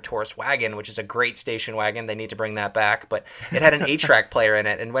our Ford Taurus wagon, which is a great station wagon. They need to bring that back, but it had an 8-track player in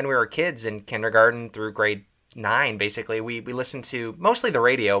it. And when we were kids in kindergarten through grade 9, basically, we listened to mostly the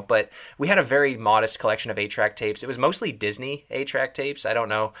radio, but we had a very modest collection of 8-track tapes. It was mostly Disney 8-track tapes. I don't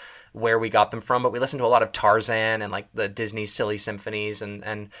know where we got them from, but we listened to a lot of Tarzan and like the Disney Silly Symphonies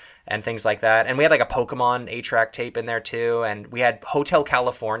and things like that. And we had like a Pokemon 8-track tape in there too. And we had Hotel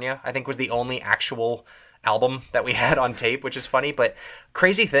California, I think was the only actual album that we had on tape, which is funny. But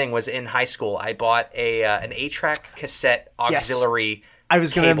crazy thing was, in high school, I bought an 8-track cassette auxiliary. I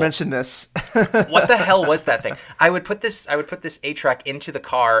was going to mention this. What the hell was that thing? I would put this 8-track into the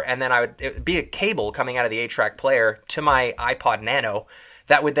car, and then it would be a cable coming out of the 8-track player to my iPod Nano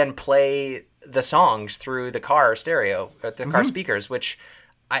that would then play the songs through the car stereo, the car speakers, which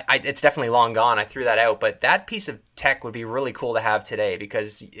it's definitely long gone. I threw that out, but that piece of tech would be really cool to have today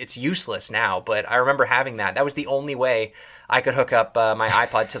because it's useless now. But I remember having that. That was the only way I could hook up my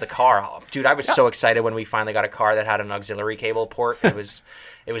iPod to the car. Oh, dude, I was so excited when we finally got a car that had an auxiliary cable port. It was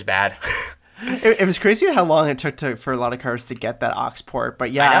bad. It was crazy how long it took for a lot of cars to get that aux port. But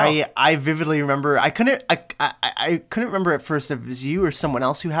yeah, I vividly remember. I couldn't remember at first if it was you or someone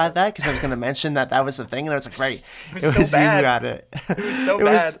else who had that, because I was going to mention that was the thing, and I was like, right, it was so you bad. who had it. It was so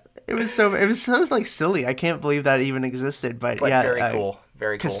bad. It was so like silly. I can't believe that even existed. But yeah, very cool.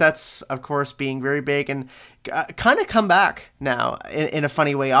 Very cool. Cassettes, of course, being very big and kind of come back now in a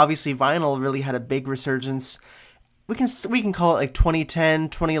funny way. Obviously, vinyl really had a big resurgence. We can call it like 2010,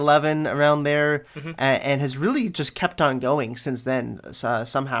 2011, around there, and has really just kept on going since then.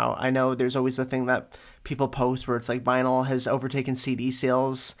 Somehow, I know there's always the thing that people post where it's like vinyl has overtaken CD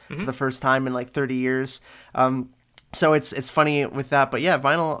sales for the first time in like 30 years. So it's funny with that, but yeah,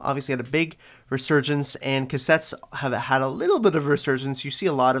 vinyl obviously had a big resurgence, and cassettes have had a little bit of resurgence. You see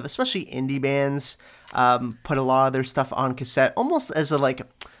a lot of, especially indie bands, put a lot of their stuff on cassette, almost as a like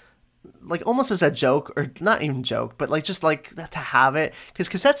almost as a joke, or not even joke, but like just like to have it, because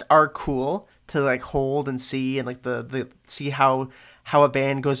cassettes are cool to like hold and see, and like the see how a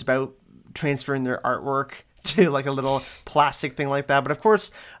band goes about transferring their artwork to like a little plastic thing like that. But of course,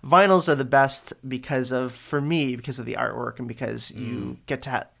 vinyls are the best because of the artwork, and because you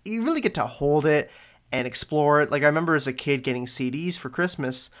really get to hold it and explore it. Like I remember as a kid getting CDs for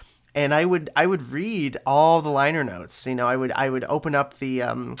Christmas, and I would read all the liner notes. You know, I would open up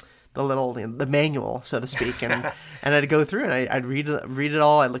the manual, so to speak, and I'd go through and I'd read it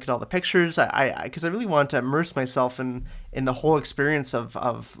all. I'd look at all the pictures. Because I really wanted to immerse myself in the whole experience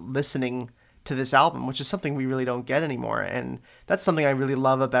of listening to this album, which is something we really don't get anymore. And that's something I really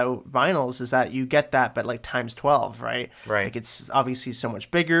love about vinyls, is that you get that, but like times 12, right? Right. Like it's obviously so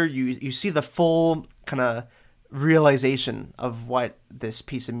much bigger. You see the full kind of realization of what this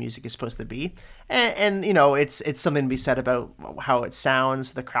piece of music is supposed to be, and you know, it's something to be said about how it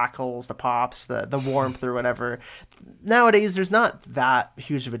sounds, the crackles, the pops, the warmth or whatever. Nowadays there's not that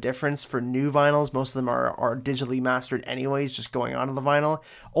huge of a difference for new vinyls. Most of them are digitally mastered anyways, just going onto the vinyl.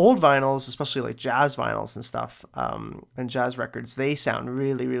 Old vinyls, especially like jazz vinyls and stuff, and jazz records, they sound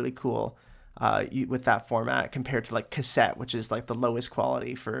really, really cool with that format, compared to like cassette, which is like the lowest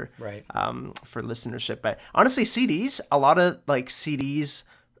quality for listenership. But honestly, CDs, a lot of like CDs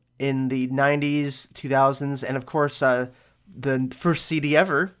in the 90s, 2000s, and of course the first CD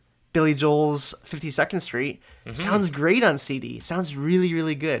ever, Billy Joel's 52nd Street, sounds great on CD. It sounds really,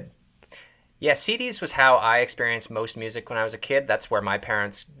 really good. Yeah, CDs was how I experienced most music when I was a kid. That's where my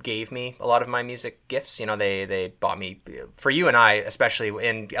parents gave me a lot of my music gifts. You know, they bought me, for you and I, especially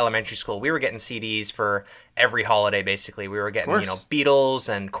in elementary school, we were getting CDs for every holiday, basically. We were getting, you know, Beatles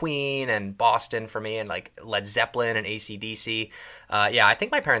and Queen and Boston for me, and like Led Zeppelin and AC/DC. Yeah, I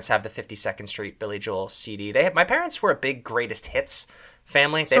think my parents have the 52nd Street Billy Joel CD. My parents were a big greatest hits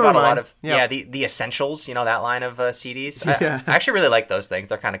family. They bought a lot of the essentials, you know, that line of CDs. I actually really like those things.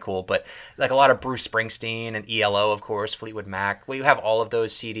 They're kind of cool. But like a lot of Bruce Springsteen and ELO, of course, Fleetwood Mac. We have all of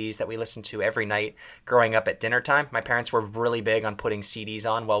those CDs that we listened to every night growing up at dinner time. My parents were really big on putting CDs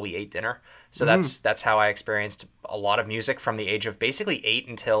on while we ate dinner. So that's how I experienced a lot of music from the age of basically 8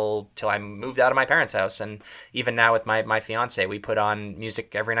 until I moved out of my parents' house. And even now with my fiance, we put on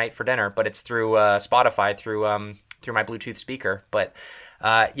music every night for dinner, but it's through Spotify, through my Bluetooth speaker. But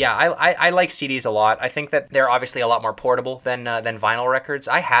I like CDs a lot. I think that they're obviously a lot more portable than vinyl records.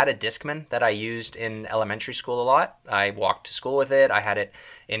 I had a Discman that I used in elementary school a lot. I walked to school with it. I had it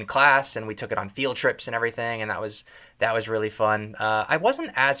in class, and we took it on field trips and everything, and that was really fun. I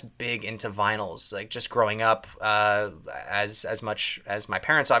wasn't as big into vinyls, like just growing up, as much as my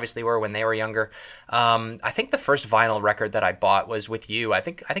parents obviously were when they were younger. I think the first vinyl record that I bought was with you. I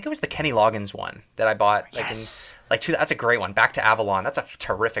think it was the Kenny Loggins one that I bought. Yes. That's a great one. Back to Avalon. That's a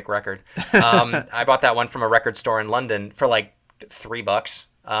terrific record. I bought that one from a record store in London for like $3.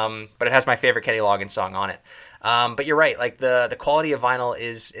 But it has my favorite Kenny Loggins song on it. But you're right. Like the quality of vinyl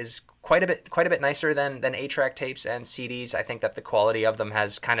is quite a bit nicer than 8-track tapes and CDs. I think that the quality of them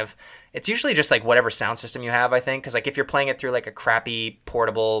has it's usually just like whatever sound system you have, I think. Because like if you're playing it through like a crappy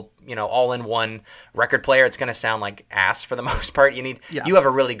portable, you know, all-in-one record player, it's going to sound like ass for the most part. You have a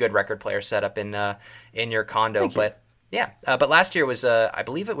really good record player set up in your condo. But last year was, I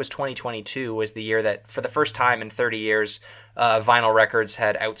believe it was 2022 was the year that for the first time in 30 years, vinyl records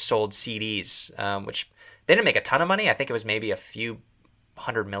had outsold CDs, which they didn't make a ton of money. I think it was maybe a few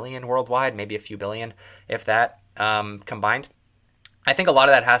 100 million worldwide, maybe a few billion, if that, combined. I think a lot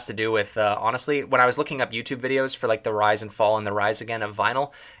of that has to do with, honestly, when I was looking up YouTube videos for like the rise and fall and the rise again of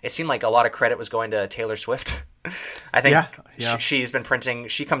vinyl, it seemed like a lot of credit was going to Taylor Swift. I think she's been printing,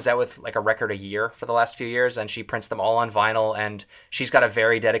 she comes out with like a record a year for the last few years, and she prints them all on vinyl, and she's got a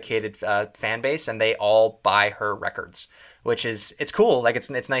very dedicated fan base, and they all buy her records, which it's cool. Like it's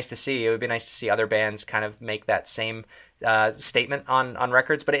nice to see. It would be nice to see other bands kind of make that same statement on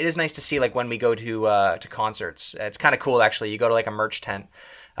records, but it is nice to see like when we go to concerts. It's kind of cool actually. You go to like a merch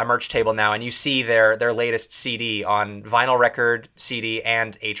table now, and you see their latest CD on vinyl record, CD,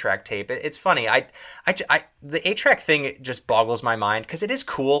 and 8-track tape. It's funny. The 8-track thing just boggles my mind because it is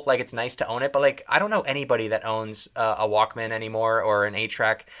cool. Like it's nice to own it, but like I don't know anybody that owns a Walkman anymore or an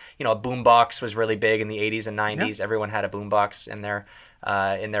 8-track. You know, a boombox was really big in the 80s and 90s. Yeah. Everyone had a boombox in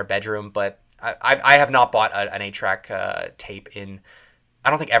their bedroom, but I have not bought an 8-track tape in, I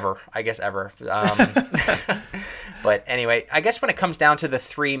don't think ever. I guess ever. But anyway, I guess when it comes down to the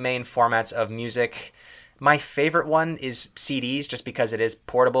three main formats of music, My favorite one is CDs, just because it is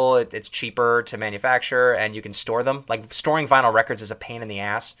portable, it's cheaper to manufacture, and you can store them. Like, storing vinyl records is a pain in the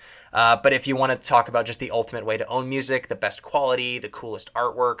ass. But if you want to talk about just the ultimate way to own music, the best quality, the coolest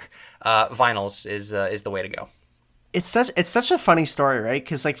artwork, vinyls is the way to go. It's such a funny story, right?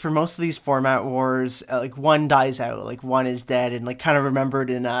 Because like for most of these format wars, like one dies out, like one is dead, and like kind of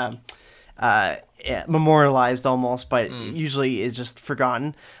remembered in memorialized almost, but usually is just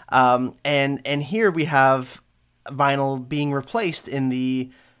forgotten. And here we have vinyl being replaced in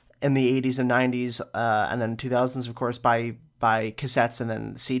the 80s and 90s, and then 2000s, of course, by cassettes and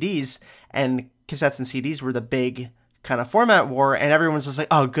then CDs. And cassettes and CDs were the big kind of format war, and everyone's just like,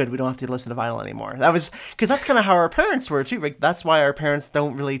 oh good, we don't have to listen to vinyl anymore. That was because that's kind of how our parents were too. Like that's why our parents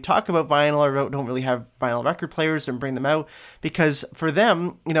don't really talk about vinyl or don't really have vinyl record players and bring them out, because for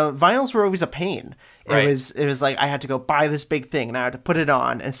them, you know, vinyls were always a pain. Right. It was like I had to go buy this big thing and I had to put it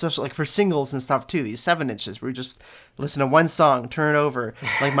on, and especially like for singles and stuff too, these 7-inches where you just listen to one song, turn it over.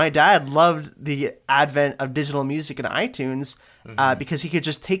 Like my dad loved the advent of digital music and iTunes, because he could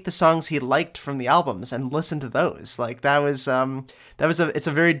just take the songs he liked from the albums and listen to those. Like it's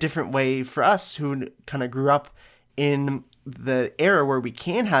a very different way for us who kind of grew up in the era where we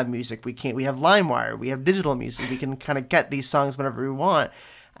can have music. We have LimeWire, we have digital music, we can kind of get these songs whenever we want.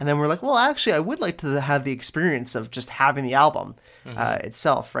 And then we're like, well, actually, I would like to have the experience of just having the album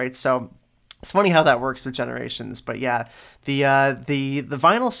itself, right? So it's funny how that works with generations. But yeah, the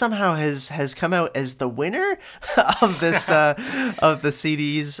vinyl somehow has come out as the winner of this of the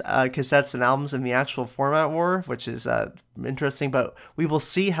CDs, cassettes, and albums in the actual format war, which is interesting. But we will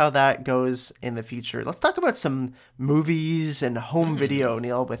see how that goes in the future. Let's talk about some movies and home video,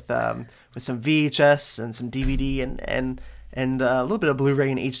 Neil, with some VHS and some DVD and a little bit of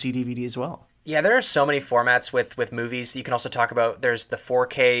Blu-ray and HD DVD as well. Yeah, there are so many formats with movies. You can also talk about, there's the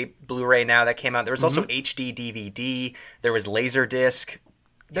 4K Blu-ray now that came out. There was also HD DVD. There was Laserdisc.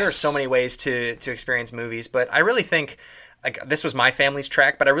 There are so many ways to experience movies. But I really think, like, this was my family's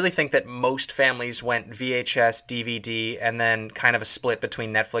track, but I really think that most families went VHS, DVD, and then kind of a split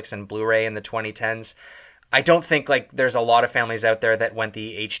between Netflix and Blu-ray in the 2010s. I don't think like there's a lot of families out there that went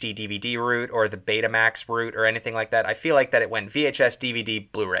the HD DVD route or the Betamax route or anything like that. I feel like that it went VHS,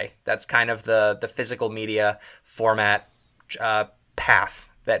 DVD, Blu-ray. That's kind of the physical media format path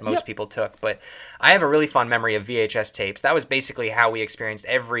that most people took. But I have a really fond memory of VHS tapes. That was basically how we experienced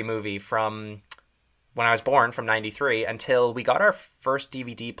every movie from when I was born, from 93, until we got our first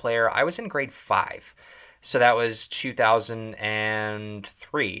DVD player. I was in grade 5. So that was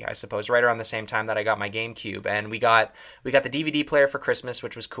 2003, I suppose, right around the same time that I got my GameCube. And we got the DVD player for Christmas,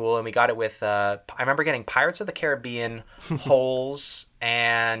 which was cool. And we got it with, I remember getting Pirates of the Caribbean, Holes,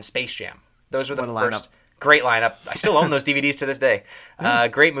 and Space Jam. Those were the first. Great lineup. I still own those DVDs to this day.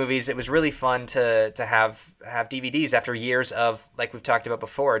 Great movies. It was really fun to have DVDs after years of, like we've talked about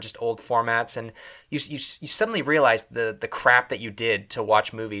before, just old formats. And you suddenly realize the crap that you did to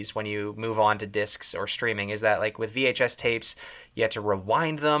watch movies when you move on to discs or streaming. Is that like with VHS tapes, you had to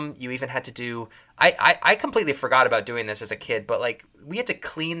rewind them. You even had to do... I completely forgot about doing this as a kid, but like we had to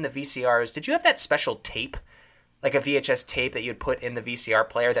clean the VCRs. Did you have that special tape? Like a VHS tape that you'd put in the VCR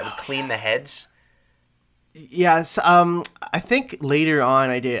player that would clean the heads? Yes, I think later on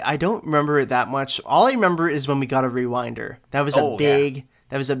I did. I don't remember it that much. All I remember is when we got a rewinder. That was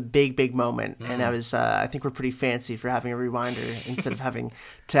that was a big moment, and that was I think we're pretty fancy for having a rewinder instead of having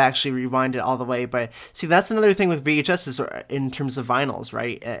to actually rewind it all the way. But see, that's another thing with VHS is in terms of vinyls,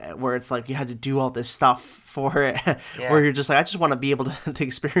 right? Where it's like you had to do all this stuff for it, where you're just like, I just want to be able to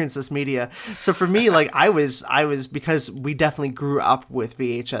experience this media. So for me, like I was because we definitely grew up with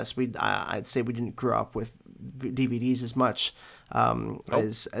VHS. I'd say we didn't grow up with DVDs as much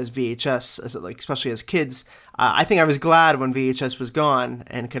as VHS, especially as kids. I think I was glad when VHS was gone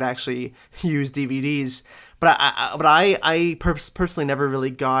and could actually use DVDs. But I personally never really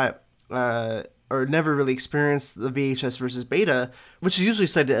got or never really experienced the VHS versus Beta, which is usually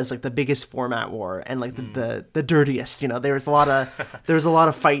cited as like the biggest format war and like the dirtiest. You know, there was a lot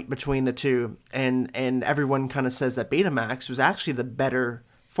of fight between the two, and everyone kind of says that Betamax was actually the better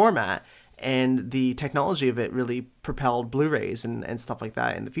format. And the technology of it really propelled Blu-rays and stuff like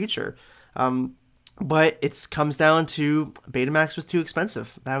that in the future. But it comes down to Betamax was too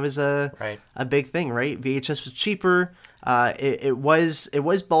expensive. That was a big thing, right? VHS was cheaper. It was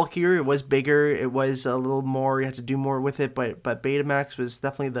bulkier. It was bigger. It was a little more. You had to do more with it. But Betamax was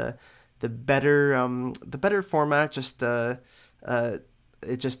definitely the better format. Just it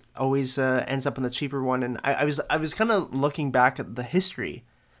just always ends up in the cheaper one. And I was kind of looking back at the history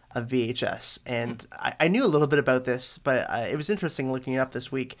of VHS. And I knew a little bit about this, but it was interesting looking it up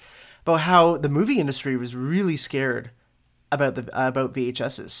this week about how the movie industry was really scared about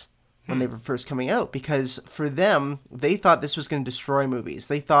VHSs when they were first coming out, because for them, they thought this was going to destroy movies.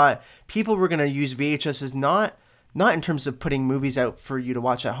 They thought people were going to use VHSs not in terms of putting movies out for you to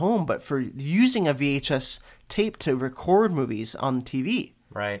watch at home, but for using a VHS tape to record movies on TV.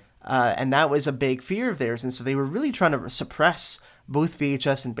 Right. And that was a big fear of theirs. And so they were really trying to suppress both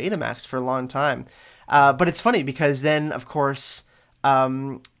VHS and Betamax for a long time. But it's funny because then, of course,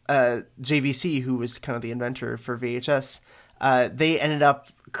 JVC, who was kind of the inventor for VHS, they ended up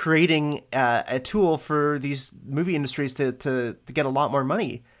creating a tool for these movie industries to get a lot more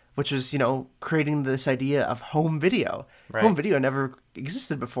money, which was, creating this idea of home video. Right. Home video never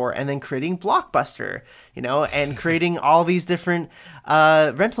existed before. And then creating Blockbuster, and creating all these different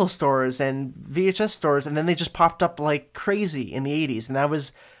rental stores and VHS stores. And then they just popped up like crazy in the 80s. And that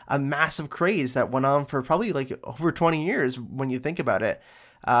was a massive craze that went on for probably like over 20 years when you think about it.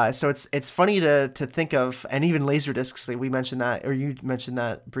 So it's funny to think of, and even Laserdiscs, like we mentioned that, or you mentioned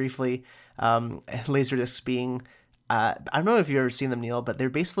that briefly, Laserdiscs being, I don't know if you've ever seen them, Neil, but they're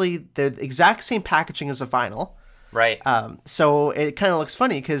the exact same packaging as a vinyl. Right. So it kind of looks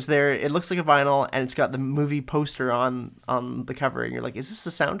funny because it looks like a vinyl and it's got the movie poster on the cover, and you're like, is this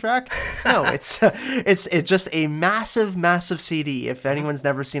the soundtrack? No, it's just a massive, massive CD. If anyone's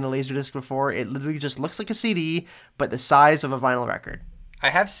never seen a Laserdisc before, it literally just looks like a CD, but the size of a vinyl record. I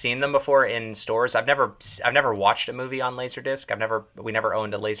have seen them before in stores. I've never watched a movie on Laserdisc. We never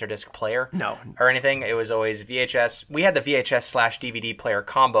owned a Laserdisc player. No. Or anything. It was always VHS. We had the VHS/DVD player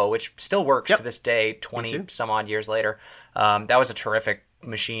combo, which still works to this day, 20 some odd years later. That was a terrific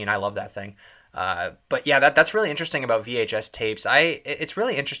machine. I love that thing. But yeah, that's really interesting about VHS tapes. It's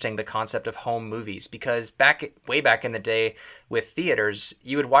really interesting, the concept of home movies, because way back in the day with theaters,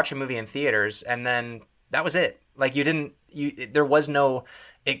 you would watch a movie in theaters and then that was it. Like there was no,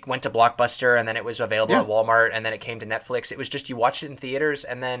 it went to Blockbuster and then it was available at Walmart and then it came to Netflix. It was just, you watched it in theaters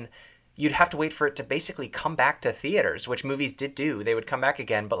and then you'd have to wait for it to basically come back to theaters, which movies did do. They would come back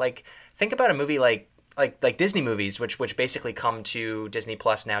again. But like, think about a movie like Disney movies, which basically come to Disney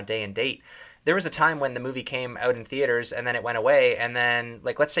Plus now day and date. There was a time when the movie came out in theaters and then it went away. And then,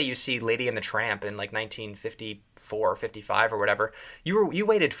 like, let's say you see Lady and the Tramp in like 1954 or 55 or whatever. You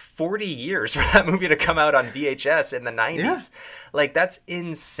waited 40 years for that movie to come out on VHS in the 90s. Yeah. Like, that's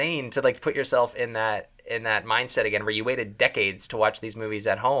insane to like put yourself in that mindset again, where you waited decades to watch these movies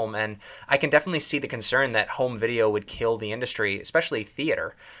at home. And I can definitely see the concern that home video would kill the industry, especially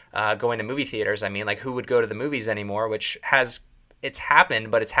theater, going to movie theaters. I mean, like, who would go to the movies anymore, it's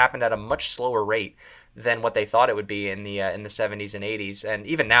happened, but it's happened at a much slower rate than what they thought it would be in the 70s and 80s. And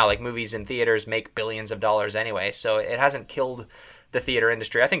even now, like, movies in theaters make billions of dollars anyway, so it hasn't killed the theater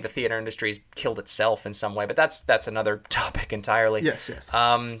industry. I think the theater industry's killed itself in some way, but that's another topic entirely. Yes.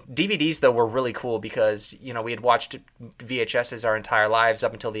 DVDs, though, were really cool because, we had watched VHSs our entire lives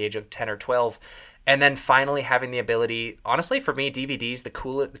up until the age of 10 or 12. And then finally having the ability, honestly, for me, DVDs,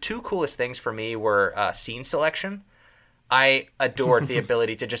 the two coolest things for me were scene selection. I adored the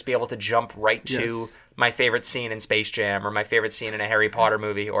ability to just be able to jump right to my favorite scene in Space Jam or my favorite scene in a Harry Potter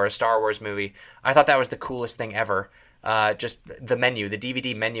movie or a Star Wars movie. I thought that was the coolest thing ever. Just the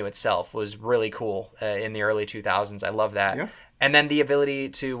DVD menu itself was really cool in the early 2000s. I love that. Yeah. And then the ability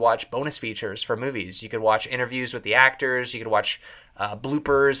to watch bonus features for movies. You could watch interviews with the actors. You could watch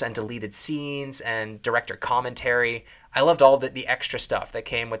bloopers and deleted scenes and director commentary. I loved all the extra stuff that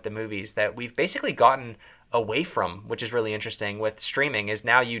came with the movies that we've basically gotten away from, which is really interesting with streaming, is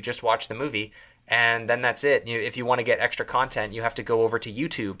now you just watch the movie and then that's it. If you want to get extra content, you have to go over to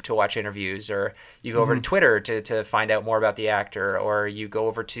YouTube to watch interviews, or you go over to Twitter to find out more about the actor, or you go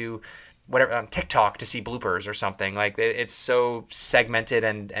over to whatever TikTok to see bloopers or something. Like, it's so segmented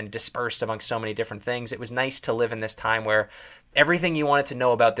and dispersed among so many different things. It was nice to live in this time where everything you wanted to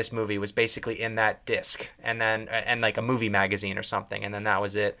know about this movie was basically in that disc, and like a movie magazine or something, and then that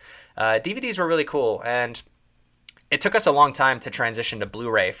was it. DVDs were really cool, and it took us a long time to transition to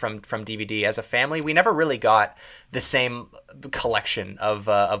Blu-ray from DVD. As a family, we never really got the same collection of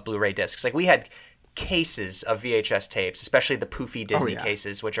Blu-ray discs. Like, we had cases of VHS tapes, especially the poofy Disney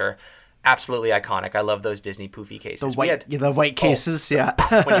cases, which are absolutely iconic. I love those Disney poofy cases. The white cases, yeah.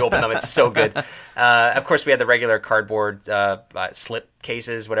 When you open them, it's so good. Of course, we had the regular cardboard slip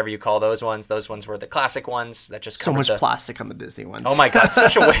cases, whatever you call those ones. Those ones were the classic ones that just so covered much plastic on the Disney ones. Oh my God,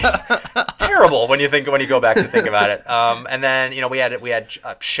 such a waste. Terrible when you go back to think about it. And then we had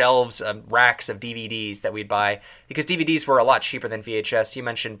shelves, racks of DVDs that we'd buy because DVDs were a lot cheaper than VHS. You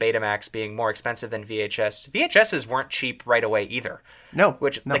mentioned Betamax being more expensive than VHS. VHSs weren't cheap right away either. No.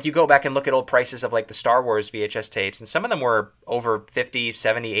 Like you go back and look at old prices of like the Star Wars VHS tapes, and some of them were over 50,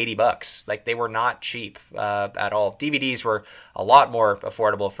 70, 80 bucks. Like they were not cheap at all. DVDs were a lot more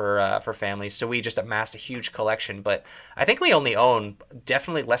affordable for families, so we just amassed a huge collection. But I think we only own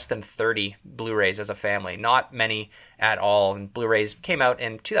definitely less than 30 Blu-rays as a family, not many at all. And Blu-rays came out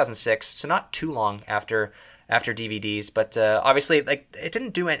in 2006, so not too long after DVDs, but obviously like it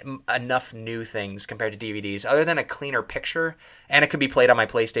didn't do enough new things compared to DVDs other than a cleaner picture, and it could be played on my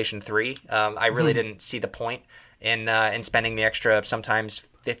PlayStation 3. I really didn't see the point in spending the extra sometimes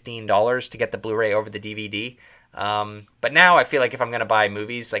 $15 to get the Blu-ray over the DVD. But now I feel like if I'm going to buy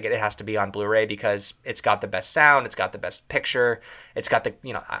movies, like it has to be on Blu-ray because it's got the best sound, it's got the best picture, it's got the,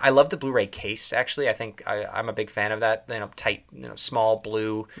 I love the Blu-ray case, actually. I think I'm a big fan of that, tight, small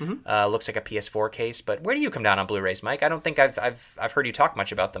blue, looks like a PS4 case. But where do you come down on Blu-rays, Mike? I don't think I've heard you talk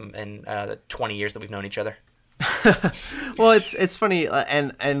much about them in the 20 years that we've known each other. Well, it's funny,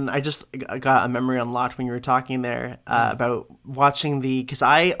 and I just got a memory unlocked when you were talking there about watching because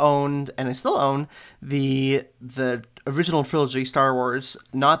I owned and I still own the original trilogy Star Wars,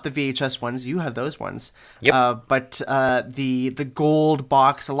 not the VHS ones. You have those ones. Yep. But the gold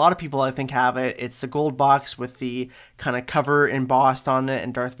box. A lot of people I think have it. It's a gold box with the kind of cover embossed on it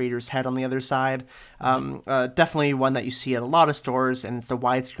and Darth Vader's head on the other side. Definitely one that you see at a lot of stores, and it's the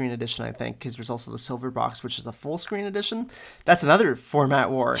widescreen edition, I think, because there's also the silver box, which is the full screen edition. That's another format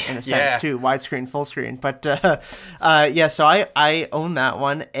war in a sense too, widescreen, full screen. But so I own that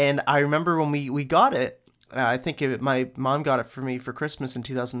one, and I remember when we got it. I think my mom got it for me for Christmas in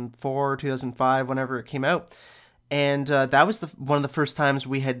 2004, 2005, whenever it came out. And that was one of the first times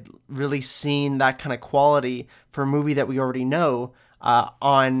we had really seen that kind of quality for a movie that we already know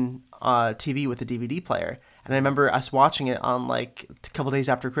on TV with a DVD player. And I remember us watching it on like a couple days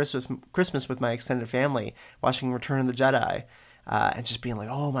after Christmas with my extended family, watching Return of the Jedi. And just being like,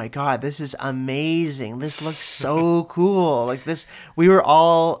 oh my God, this is amazing. This looks so cool. Like this, we were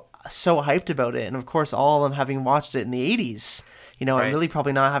all so hyped about it, and of course all of them having watched it in the 80s, right. And really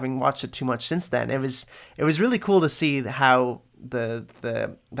probably not having watched it too much since then. It was really cool to see how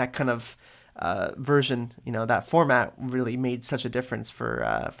that kind of version, that format really made such a difference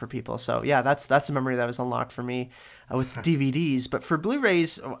for people. So yeah, that's a memory that was unlocked for me with DVDs. But for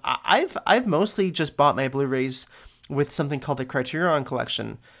Blu-rays, I've mostly just bought my Blu-rays with something called the Criterion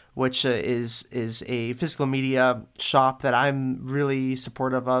Collection, which is a physical media shop that I'm really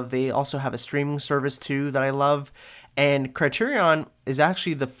supportive of. They also have a streaming service too that I love. And Criterion is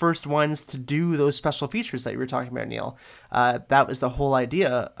actually the first ones to do those special features that you were talking about, Neil. That was the whole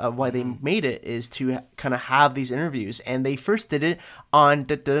idea of why they made it, is to kind of have these interviews. And they first did it on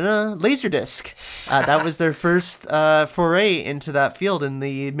Laserdisc. That was their first foray into that field in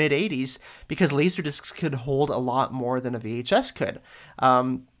the mid-'80s, because Laserdiscs could hold a lot more than a VHS could.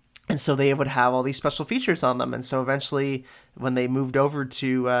 And so they would have all these special features on them. And so eventually, when they moved over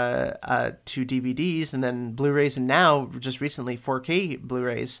to DVDs and then Blu-rays, and now just recently 4K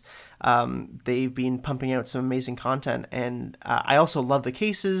Blu-rays, they've been pumping out some amazing content. And I also love the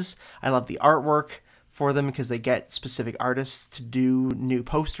cases. I love the artwork for them because they get specific artists to do new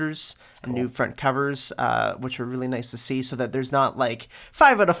posters and new front covers, which are really nice to see, so that there's not like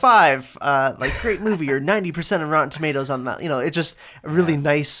 5 out of 5, like great movie or 90% of Rotten Tomatoes on that. It's just a really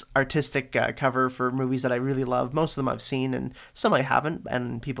nice artistic cover for movies that I really love. Most of them I've seen, and some I haven't,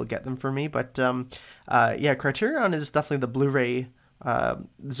 and people get them for me. But Criterion is definitely the Blu-ray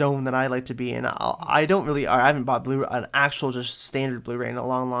zone that I like to be in. I haven't bought an actual just standard Blu-ray in a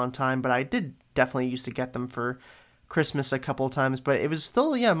long, long time, but I did definitely used to get them for Christmas a couple of times, but it was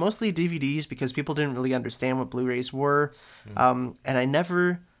still mostly DVDs because people didn't really understand what Blu-rays were. And I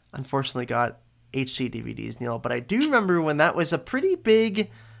never unfortunately got HD DVDs, Neil, but I do remember when that was a pretty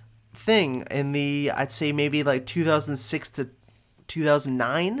big thing in I'd say maybe like 2006 to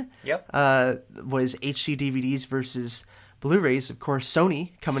 2009. Was HD DVDs versus Blu-rays. Of course,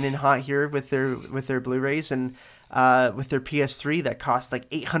 Sony coming in hot here with their Blu-rays, and with their PS3 that cost like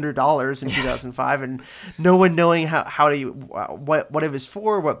 $800 in 2005, and no one knowing what it was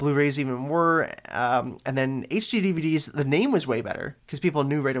for, what Blu-rays even were, and then HD DVDs, the name was way better because people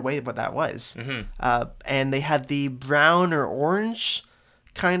knew right away what that was. And they had the brown or orange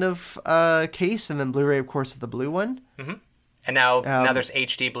kind of case, and then Blu-ray, of course, is the blue one. And now there's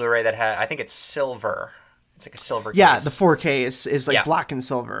HD Blu-ray that I think it's silver. It's like a silver Yeah, case. the 4K is like black and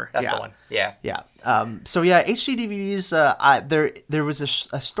silver. That's the one. Yeah. Yeah. So yeah, HD DVDs. There was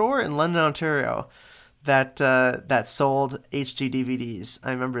a store in London, Ontario, that sold HD DVDs. I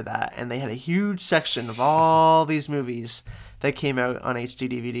remember that, and they had a huge section of all these movies that came out on HD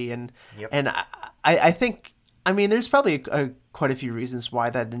DVD, and I think, I mean, there's probably quite a few reasons why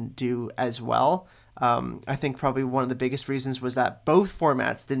that didn't do as well. I think probably one of the biggest reasons was that both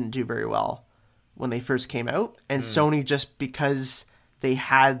formats didn't do very well when they first came out, and Sony, just because they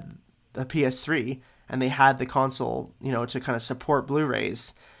had the PS3 and they had the console, to kind of support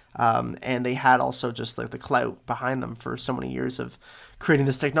Blu-rays, and they had also just like the clout behind them for so many years of creating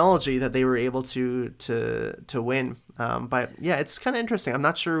this technology, that they were able to win. But yeah, it's kind of interesting. I'm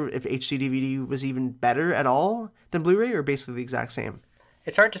not sure if HD DVD was even better at all than Blu-ray, or basically the exact same.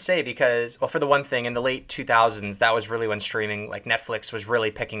 It's hard to say because, well, for the one thing, in the late 2000s, that was really when streaming, like Netflix, was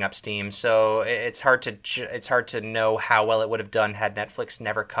really picking up steam. So it's hard to know how well it would have done had Netflix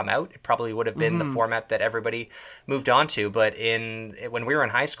never come out. It probably would have been the format that everybody moved on to. But when we were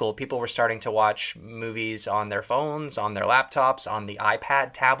in high school, people were starting to watch movies on their phones, on their laptops, on the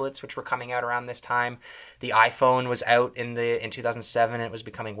iPad tablets, which were coming out around this time. The iPhone was out in 2007, and it was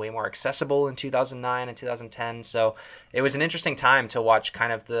becoming way more accessible in 2009 and 2010. So it was an interesting time to watch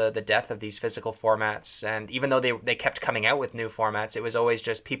kind of the death of these physical formats. And even though they kept coming out with new formats, it was always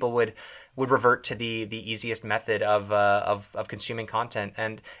just people would revert to the easiest method of consuming content.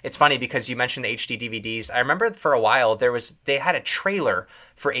 And it's funny because you mentioned HD DVDs. I remember for a while they had a trailer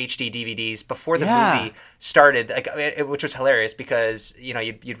for HD DVDs before the movie started, which was hilarious because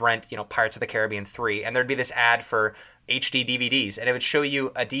you'd rent Pirates of the Caribbean 3, and there'd be this ad for HD DVDs, and it would show you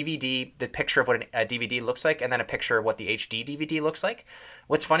a DVD, the picture of what a DVD looks like, and then a picture of what the HD DVD looks like.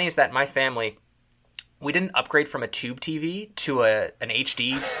 What's funny is that my family, we didn't upgrade from a tube TV to an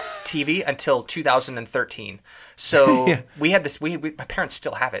HD TV until 2013. So we had this. My parents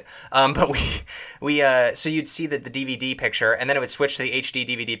still have it, but so you'd see the DVD picture, and then it would switch to the HD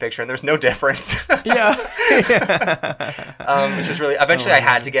DVD picture, and there's no difference. Which is really. Eventually, I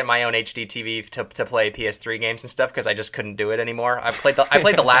had to get my own HD TV to play PS3 games and stuff because I just couldn't do it anymore. I played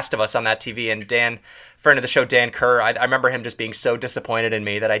The Last of Us on that TV, and Dan, friend of the show, Dan Kerr, I remember him just being so disappointed in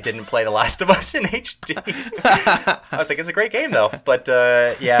me that I didn't play The Last of Us in HD. I was like, it's a great game though, but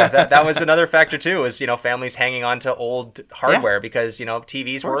that was another factor too. Was families hanging on to old hardware because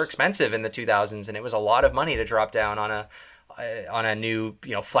TVs were expensive in the 2000s, and it was a lot of money to drop down on a new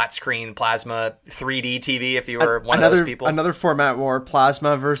flat screen plasma 3D TV if you were one of those people. Another format war,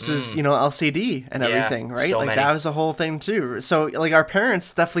 plasma versus LCD and everything, right? So like many. That was the whole thing too. So like our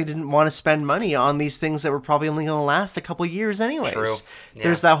parents definitely didn't want to spend money on these things that were probably only going to last a couple of years anyways. True. Yeah.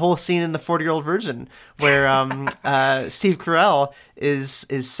 There's that whole scene in The 40-Year-Old Virgin where Steve Carell is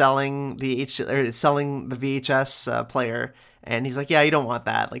selling the VHS player. And he's like, yeah, you don't want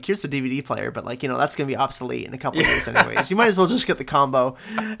that. Like, here's the DVD player, but like, that's going to be obsolete in a couple of years anyways. You might as well just get the combo,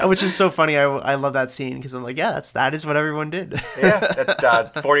 which is so funny. I love that scene because I'm like, yeah, that is what everyone did. Yeah, that's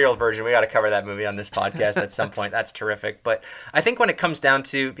 40-Year-Old Virgin. We got to cover that movie on this podcast at some point. That's terrific. But I think when it comes down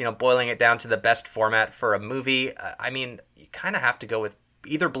to, boiling it down to the best format for a movie, you kind of have to go with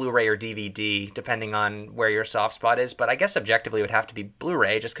either Blu-ray or DVD, depending on where your soft spot is. But I guess objectively it would have to be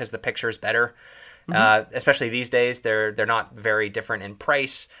Blu-ray just because the picture is better. Especially these days, they're not very different in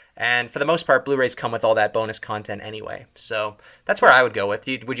price, and for the most part, Blu-rays come with all that bonus content anyway. So that's where I would go with.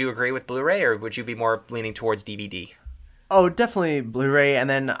 Would you agree with Blu-ray, or would you be more leaning towards DVD? Oh, definitely Blu-ray. And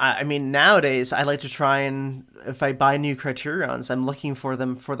then, nowadays, I like to try and, if I buy new Criterions, I'm looking for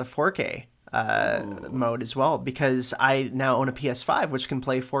them for the 4K mode as well, because I now own a PS5, which can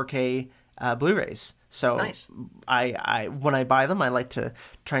play 4K Blu-rays. So nice. I when I buy them, I like to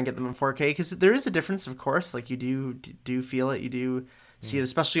try and get them in 4K because there is a difference, of course. Like you do feel it, you do see it,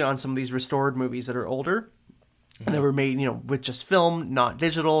 especially on some of these restored movies that are older and that were made, with just film, not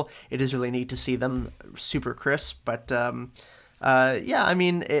digital. It is really neat to see them super crisp. But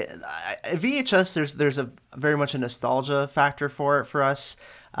VHS, there's a very much a nostalgia factor for us.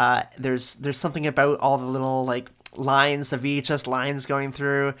 There's something about all the little the VHS lines going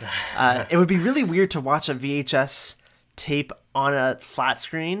through. It would be really weird to watch a VHS tape on a flat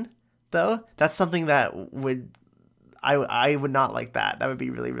screen, though. That's something that I would not like that. That would be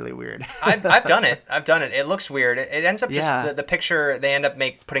really, really weird. I've done it. It looks weird. It ends up just the picture. They end up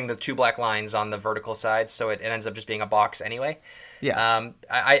putting the two black lines on the vertical side, so it ends up just being a box anyway. Yeah.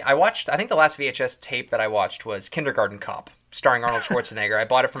 I watched. I think the last VHS tape that I watched was Kindergarten Cop. starring Arnold Schwarzenegger. I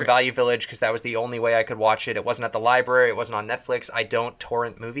bought it from Value Village because that was the only way I could watch it. It wasn't at the library. It wasn't on Netflix. I don't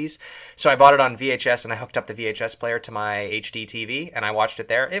torrent movies. So I bought it on VHS, and I hooked up the VHS player to my HD TV, and I watched it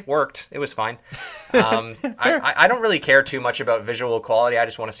there. It worked. It was fine. I don't really care too much about visual quality. I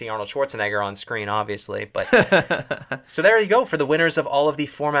just want to see Arnold Schwarzenegger on screen, obviously. But so there you go. For the winners of all of the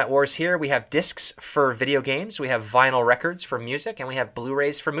format wars here, we have discs for video games, we have vinyl records for music, and we have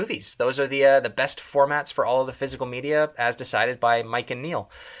Blu-rays for movies. Those are the best formats for all of the physical media, as decided by Mike and Neil.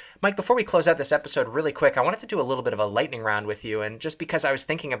 Mike, before we close out this episode really quick, I wanted to do a little bit of a lightning round with you. And just because I was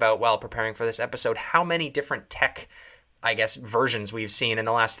thinking about, while preparing for this episode, how many different tech, I guess, versions we've seen in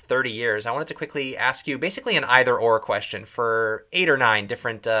the last 30 years, I wanted to quickly ask you basically an either-or question for 8 or 9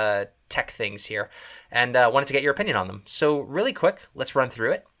 different tech things here. And wanted to get your opinion on them. So really quick, let's run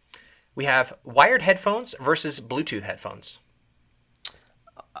through it. We have wired headphones versus Bluetooth headphones.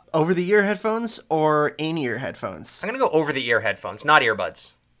 Over-the-ear headphones or in-ear headphones? I'm going to go over-the-ear headphones, not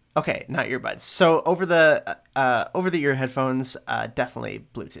earbuds. Okay, not earbuds. So over-the-ear headphones, definitely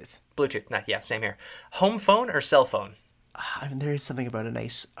Bluetooth. Bluetooth, yeah, same here. Home phone or cell phone? I mean, there is something about a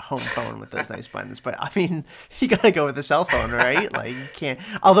nice home phone with those nice buttons, but I mean, you gotta go with a cell phone, right? Like, you can't.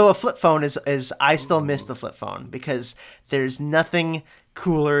 Although a flip phone is I still miss the flip phone because there's nothing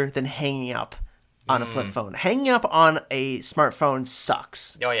cooler than hanging up on a flip phone. Hanging up on a smartphone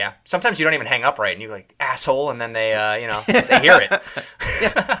sucks. Oh yeah. Sometimes you don't even hang up right, and you're like, asshole, and then they they hear it.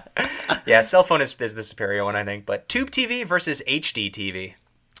 Yeah, cell phone is the superior one, I think. But tube TV versus HD TV.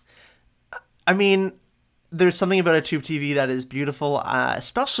 I mean, there's something about a tube TV that is beautiful,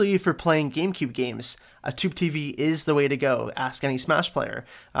 especially for playing GameCube games. A tube TV is the way to go. Ask any Smash player.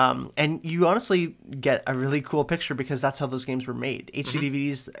 And you honestly get a really cool picture because that's how those games were made. HD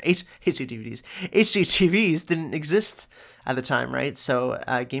TVs didn't exist at the time, right? So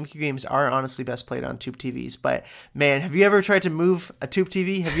GameCube games are honestly best played on tube TVs. But man, have you ever tried to move a tube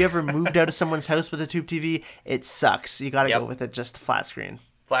TV? Have you ever moved out of someone's house with a tube TV? It sucks. You got to go with it just flat screen.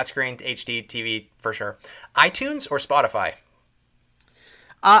 Flat screen HD TV for sure. iTunes or Spotify?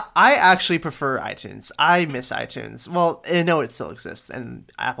 I actually prefer iTunes. I miss iTunes. Well, I know it still exists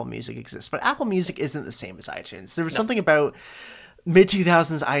and Apple Music exists, but Apple Music isn't the same as iTunes. There was something about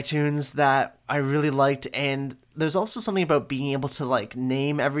mid-2000s iTunes that I really liked, and there's also something about being able to like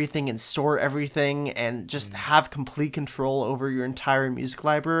name everything and store everything and just have complete control over your entire music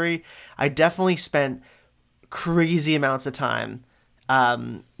library. I definitely spent crazy amounts of time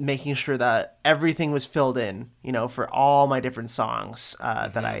making sure that everything was filled in, for all my different songs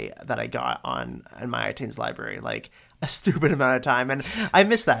that I got in my iTunes library, like a stupid amount of time, and I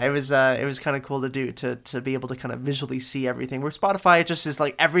miss that. It was kind of cool to do to be able to kind of visually see everything. Where Spotify just is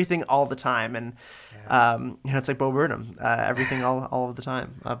like everything all the time, and it's like Bo Burnham, everything all of the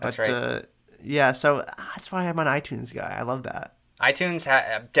time. That's right. So that's why I'm an iTunes guy. I love that. iTunes,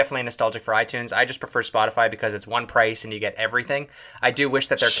 definitely nostalgic for iTunes. I just prefer Spotify because it's one price and you get everything. I do wish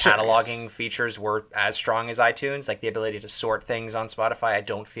that their cataloging features were as strong as iTunes, like the ability to sort things on Spotify. I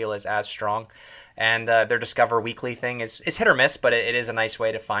don't feel is as strong. And their Discover Weekly thing is hit or miss, but it is a nice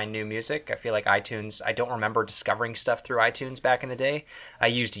way to find new music. I feel like iTunes, I don't remember discovering stuff through iTunes back in the day. I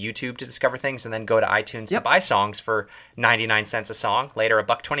used YouTube to discover things and then go to iTunes to buy songs for 99 cents a song, later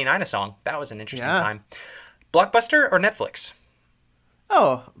 $1.29 a song. That was an interesting time. Blockbuster or Netflix?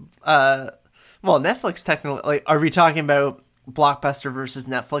 Oh, well, Netflix technically, like, are we talking about Blockbuster versus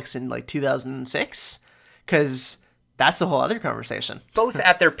Netflix in like 2006? Because that's a whole other conversation. Both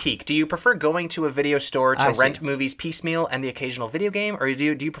at their peak. Do you prefer going to a video store to rent movies piecemeal and the occasional video game, or do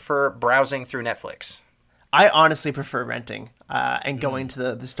you prefer browsing through Netflix? I honestly prefer renting and going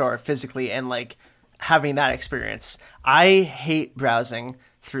to the store physically and like having that experience. I hate browsing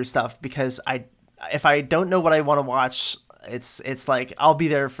through stuff because if I don't know what I want to watch, it's like I'll be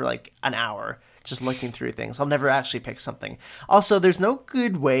there for like an hour just looking through things. I'll never actually pick something. Also, there's no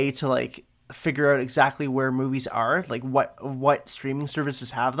good way to like figure out exactly where movies are, like what streaming services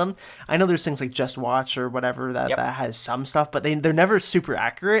have them. I know there's things like Just Watch or whatever that has some stuff, but they're never super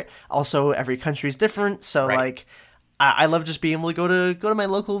accurate. Also, every country is different, so like I love just being able to go to my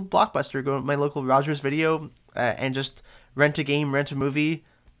local Blockbuster, go to my local Rogers Video, and just rent a game, rent a movie,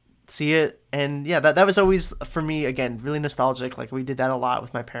 see it. And that was always for me, again, really nostalgic. Like we did that a lot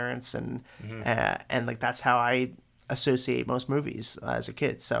with my parents, and like that's how I associate most movies as a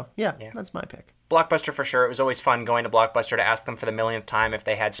kid. So that's my pick. Blockbuster for sure. It was always fun going to Blockbuster to ask them for the millionth time if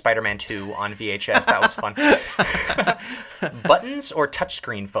they had Spider-Man 2 on VHS. That was fun. Buttons or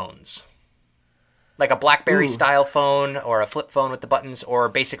touchscreen phones? Like a BlackBerry style phone or a flip phone with the buttons, or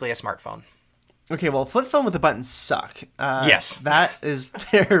basically a smartphone? Okay, well, flip phone with the buttons suck. Yes. That is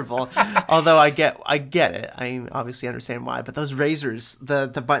terrible. Although I get it. I obviously understand why. But those razors, the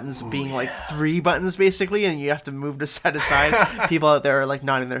buttons being like 3 buttons basically, and you have to move to side to side. People out there are like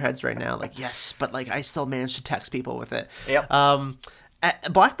nodding their heads right now, like, yes, but like I still managed to text people with it. Yep.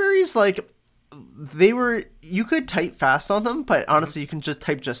 BlackBerries, like, you could type fast on them, but honestly, you can just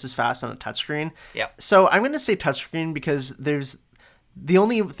type just as fast on a touchscreen. Yep. So I'm going to say touchscreen because there's the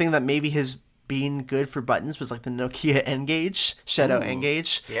only thing that maybe has been good for buttons was like the Nokia N-Gage, Shadow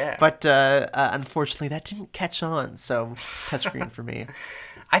N-Gage. Yeah. But unfortunately, that didn't catch on. So touchscreen for me.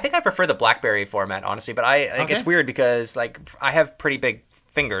 I think I prefer the BlackBerry format, honestly, but it's weird because like I have pretty big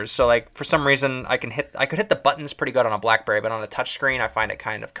fingers, so like for some reason I could hit the buttons pretty good on a BlackBerry, but on a touchscreen I find it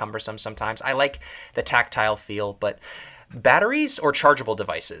kind of cumbersome sometimes. I like the tactile feel, but batteries or chargeable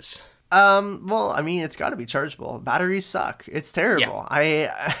devices? Well, I mean, it's got to be chargeable. Batteries suck. It's terrible.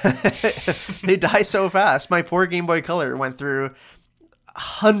 Yeah. They die so fast. My poor Game Boy Color went through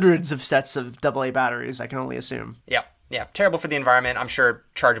hundreds of sets of AA batteries, I can only assume. Yeah, terrible for the environment. I'm sure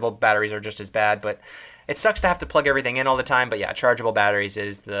chargeable batteries are just as bad, but it sucks to have to plug everything in all the time. But yeah, chargeable batteries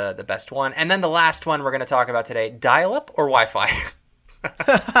is the best one. And then the last one we're going to talk about today, dial-up or Wi-Fi?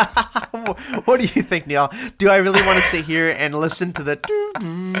 What do you think, Neil? Do I really want to sit here and listen to the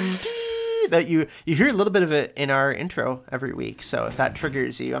that you hear a little bit of it in our intro every week? So if that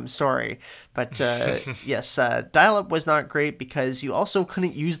triggers you, I'm sorry. But yes, dial-up was not great because you also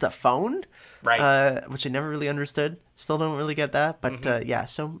couldn't use the phone. Right. Which I never really understood. Still don't really get that. But yeah,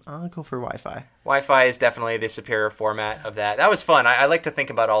 so I'll go for Wi-Fi. Wi-Fi is definitely the superior format of that. That was fun. I like to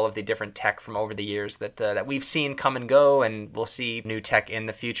think about all of the different tech from over the years that we've seen come and go, and we'll see new tech in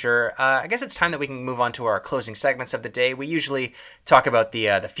the future. I guess it's time that we can move on to our closing segments of the day. We usually talk about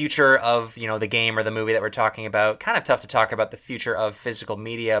the future of the game or the movie that we're talking about. Kind of tough to talk about the future of physical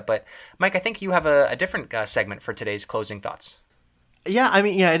media, but Mike, I think you have a different segment for today's closing thoughts. Yeah, I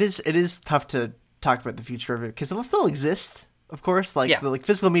mean, yeah, it is tough to talk about the future of it because it'll still exist, of course. Like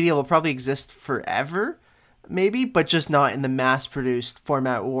physical media will probably exist forever, maybe, but just not in the mass-produced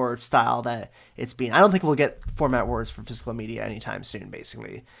format war style that it's been. I don't think we'll get format wars for physical media anytime soon,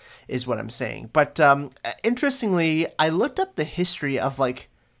 basically, is what I'm saying. But interestingly, I looked up the history of like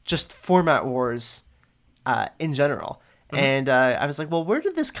just format wars in general. And I was like, well, where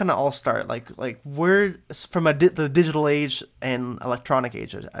did this kind of all start? Like where from the digital age and electronic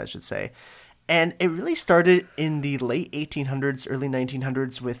age, I should say. And it really started in the late 1800s, early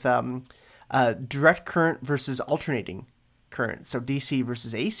 1900s with direct current versus alternating current. So DC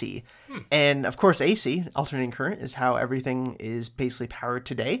versus AC. And of course, AC, alternating current, is how everything is basically powered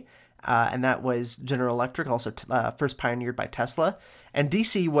today. And that was General Electric, also first pioneered by Tesla. And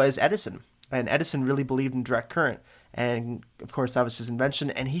DC was Edison. And Edison really believed in direct current. And of course, that was his invention.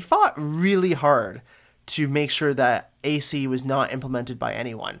 And he fought really hard to make sure that AC was not implemented by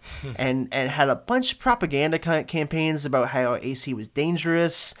anyone, and had a bunch of propaganda campaigns about how AC was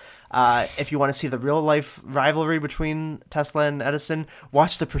dangerous. If you want to see the real life rivalry between Tesla and Edison,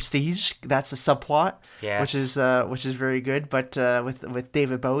 watch The Prestige. That's a subplot, which is very good. But with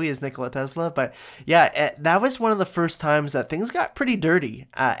David Bowie as Nikola Tesla. But yeah, that was one of the first times that things got pretty dirty,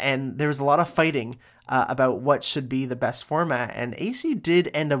 and there was a lot of fighting about what should be the best format. And AC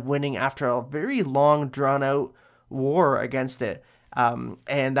did end up winning after a very long, drawn-out war against it.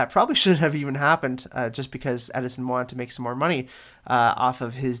 And that probably shouldn't have even happened just because Edison wanted to make some more money off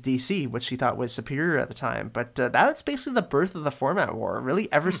of his DC, which he thought was superior at the time. But that's basically the birth of the format war.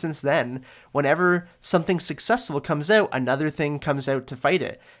 Really, ever since then, whenever something successful comes out, another thing comes out to fight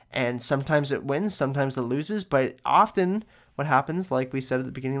it. And sometimes it wins, sometimes it loses. But often what happens, like we said at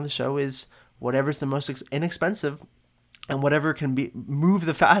the beginning of the show, is whatever's the most inexpensive and whatever can move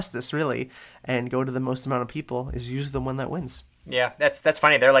the fastest, really, and go to the most amount of people is usually the one that wins. Yeah, that's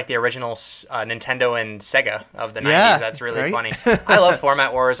funny. They're like the original Nintendo and Sega of the 90s. Yeah, that's really right? funny. I love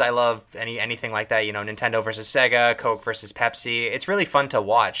format wars. I love anything like that. Nintendo versus Sega, Coke versus Pepsi. It's really fun to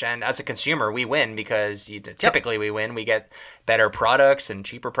watch. And as a consumer, we win because typically we win. We get better products and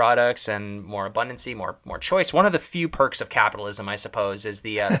cheaper products and more abundancy, more choice. One of the few perks of capitalism, I suppose, is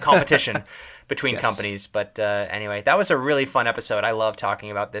the competition between companies. But anyway, that was a really fun episode. I love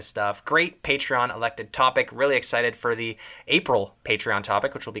talking about this stuff. Great Patreon elected topic. Really excited for the April Patreon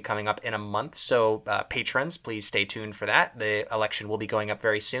topic, which will be coming up in a month. So patrons, please stay tuned for that. The election will be going up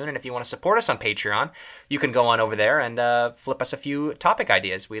very soon. And if you want to support us on Patreon, you can go on over there and flip us a few topic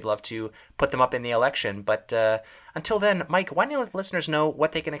ideas. We'd love to put them up in the election. But until then, Mike, why don't you let listeners know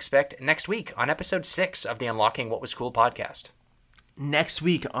what they can expect next week on episode 6 of the Unlocking What Was Cool podcast? Next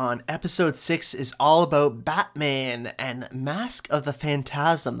week on episode 6 is all about Batman and Mask of the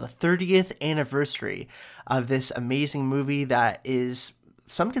Phantasm, the 30th anniversary of this amazing movie that is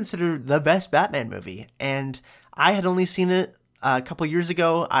some consider the best Batman movie. And I had only seen it a couple years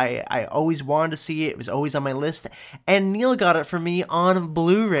ago. I always wanted to see it. It was always on my list. And Neil got it for me on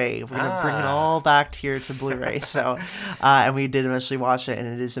Blu-ray. We're going to bring it all back here to Blu-ray. So, and we did eventually watch it, and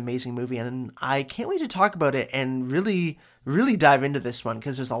it is an amazing movie. And I can't wait to talk about it and really dive into this one,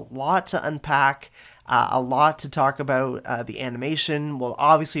 because there's a lot to unpack, a lot to talk about. The animation. We'll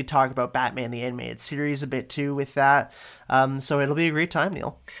obviously talk about Batman the Animated Series a bit too with that. So it'll be a great time,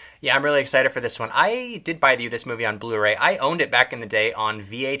 Neil. Yeah, I'm really excited for this one. I did buy you this movie on Blu-ray. I owned it back in the day on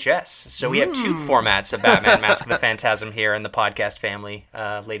VHS. So we have two formats of Batman Mask of the Phantasm here in the podcast family,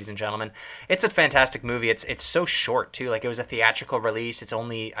 ladies and gentlemen. It's a fantastic movie. It's so short, too. Like, it was a theatrical release. It's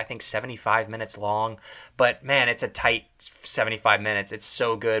only, I think, 75 minutes long. But, man, it's a tight 75 minutes. It's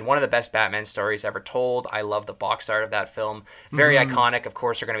so good. One of the best Batman stories ever told. I love the box art of that film. Very iconic. Of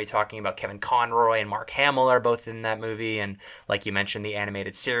course, we're going to be talking about Kevin Conroy and Mark Hamill are both in that movie. And, like you mentioned, the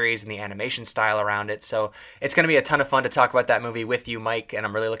animated series and the animation style around it. So it's going to be a ton of fun to talk about that movie with you, Mike, and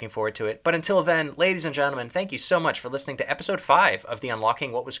I'm really looking forward to it. But until then, ladies and gentlemen, thank you so much for listening to episode 5 of the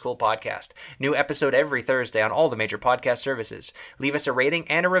Unlocking What Was Cool podcast. New episode every Thursday on all the major podcast services. Leave us a rating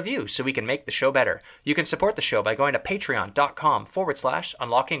and a review so we can make the show better. You can support the show by going to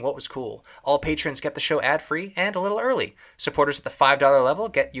patreon.com/Unlocking What Was Cool. All patrons get the show ad-free and a little early. Supporters at the $5 level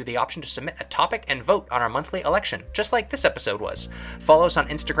get you the option to submit a topic and vote on our monthly election, just like this episode was. Follow us on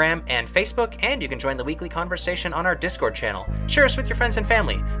Instagram and Facebook, and you can join the weekly conversation on our Discord channel. Share us with your friends and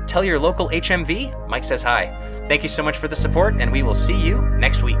family. Tell your local HMV Mike says hi. Thank you so much for the support, and we will see you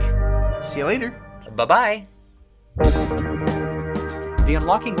next week. See you later. Bye-bye. The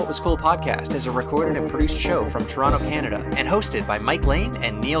Unlocking What Was Cool podcast is a recorded and produced show from Toronto, Canada, and hosted by Mike Lane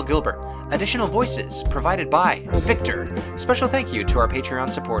and Neil Gilbert. Additional voices provided by Victor. Special thank you to our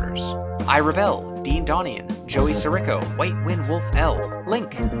Patreon supporters: I Rebel, Dean Donian, Joey Sirico, White Wind Wolf L,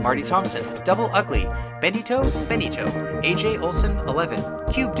 Link, Marty Thompson, Double Ugly, Benito, AJ Olsen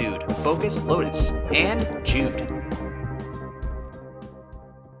 11, Cube Dude, Bogus Lotus, and Jude.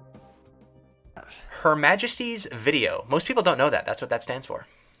 Her Majesty's Video. Most people don't know that. That's what that stands for.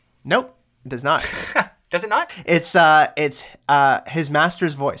 Nope, it does not. Does it not? It's his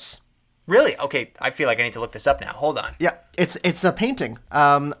master's voice. Really? Okay, I feel like I need to look this up now. Hold on. Yeah, it's a painting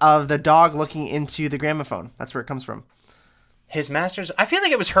of the dog looking into the gramophone. That's where it comes from. His master's... I feel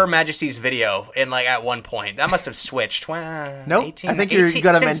like it was Her Majesty's Video at one point. That must have switched. Nope, 18, I think you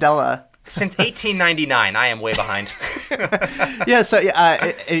got a Mandela. Since 1899, I am way behind. Yeah, so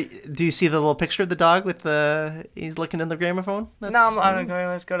do you see the little picture of the dog with he's looking in the gramophone? I'm going.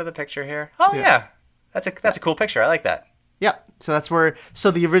 Let's go to the picture here. Oh yeah. That's a cool picture. I like that. Yeah, so that's where. So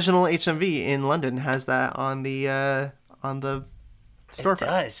the original HMV in London has that on the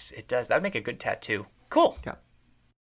storefront. It does. That'd make a good tattoo. Cool. Yeah.